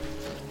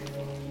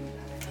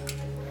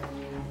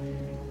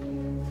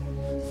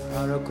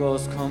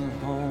 Prodigals come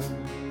home,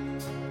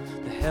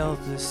 the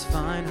helpless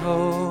find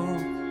hope.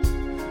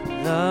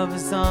 Love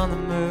is on the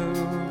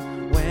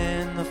move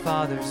when the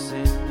Father's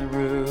in the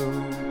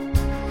room.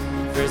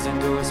 Prison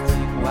doors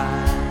swing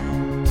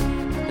wide,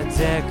 the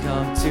dead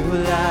come to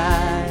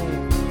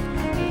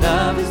life.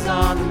 Love is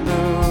on the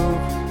move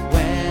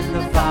when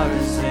the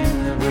Father's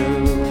in the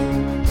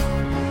room.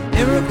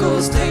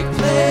 Miracles take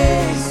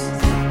place,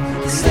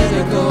 the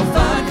sinner go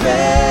find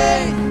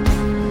grace.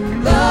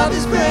 Love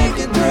is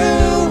breaking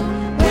through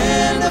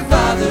when the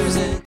Father's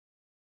in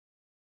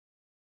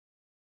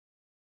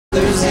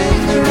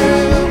the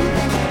room.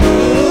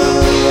 Ooh,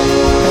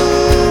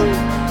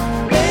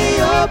 lay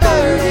your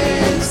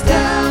burdens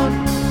down.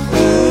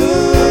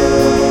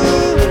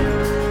 Ooh,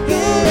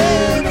 get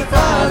in the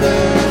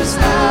Father's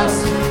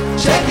house.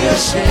 Check your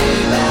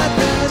shame at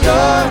the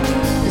door,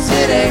 'cause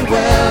it ain't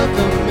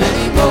welcome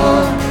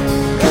anymore.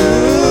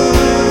 Ooh,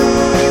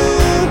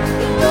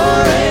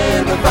 you're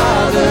in the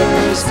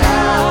Father's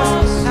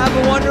house. Have a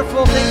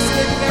wonderful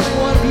Thanksgiving,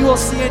 everyone. We will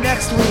see you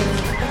next week.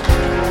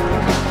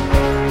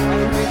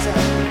 Have a great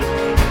time.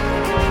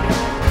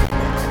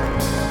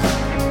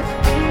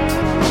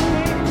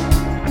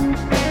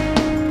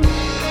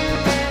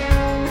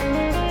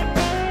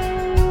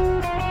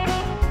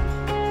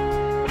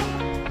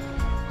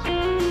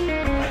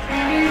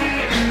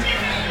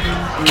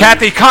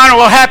 Kathy Connor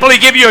will happily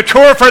give you a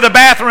tour for the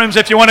bathrooms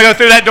if you want to go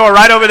through that door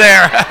right over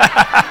there.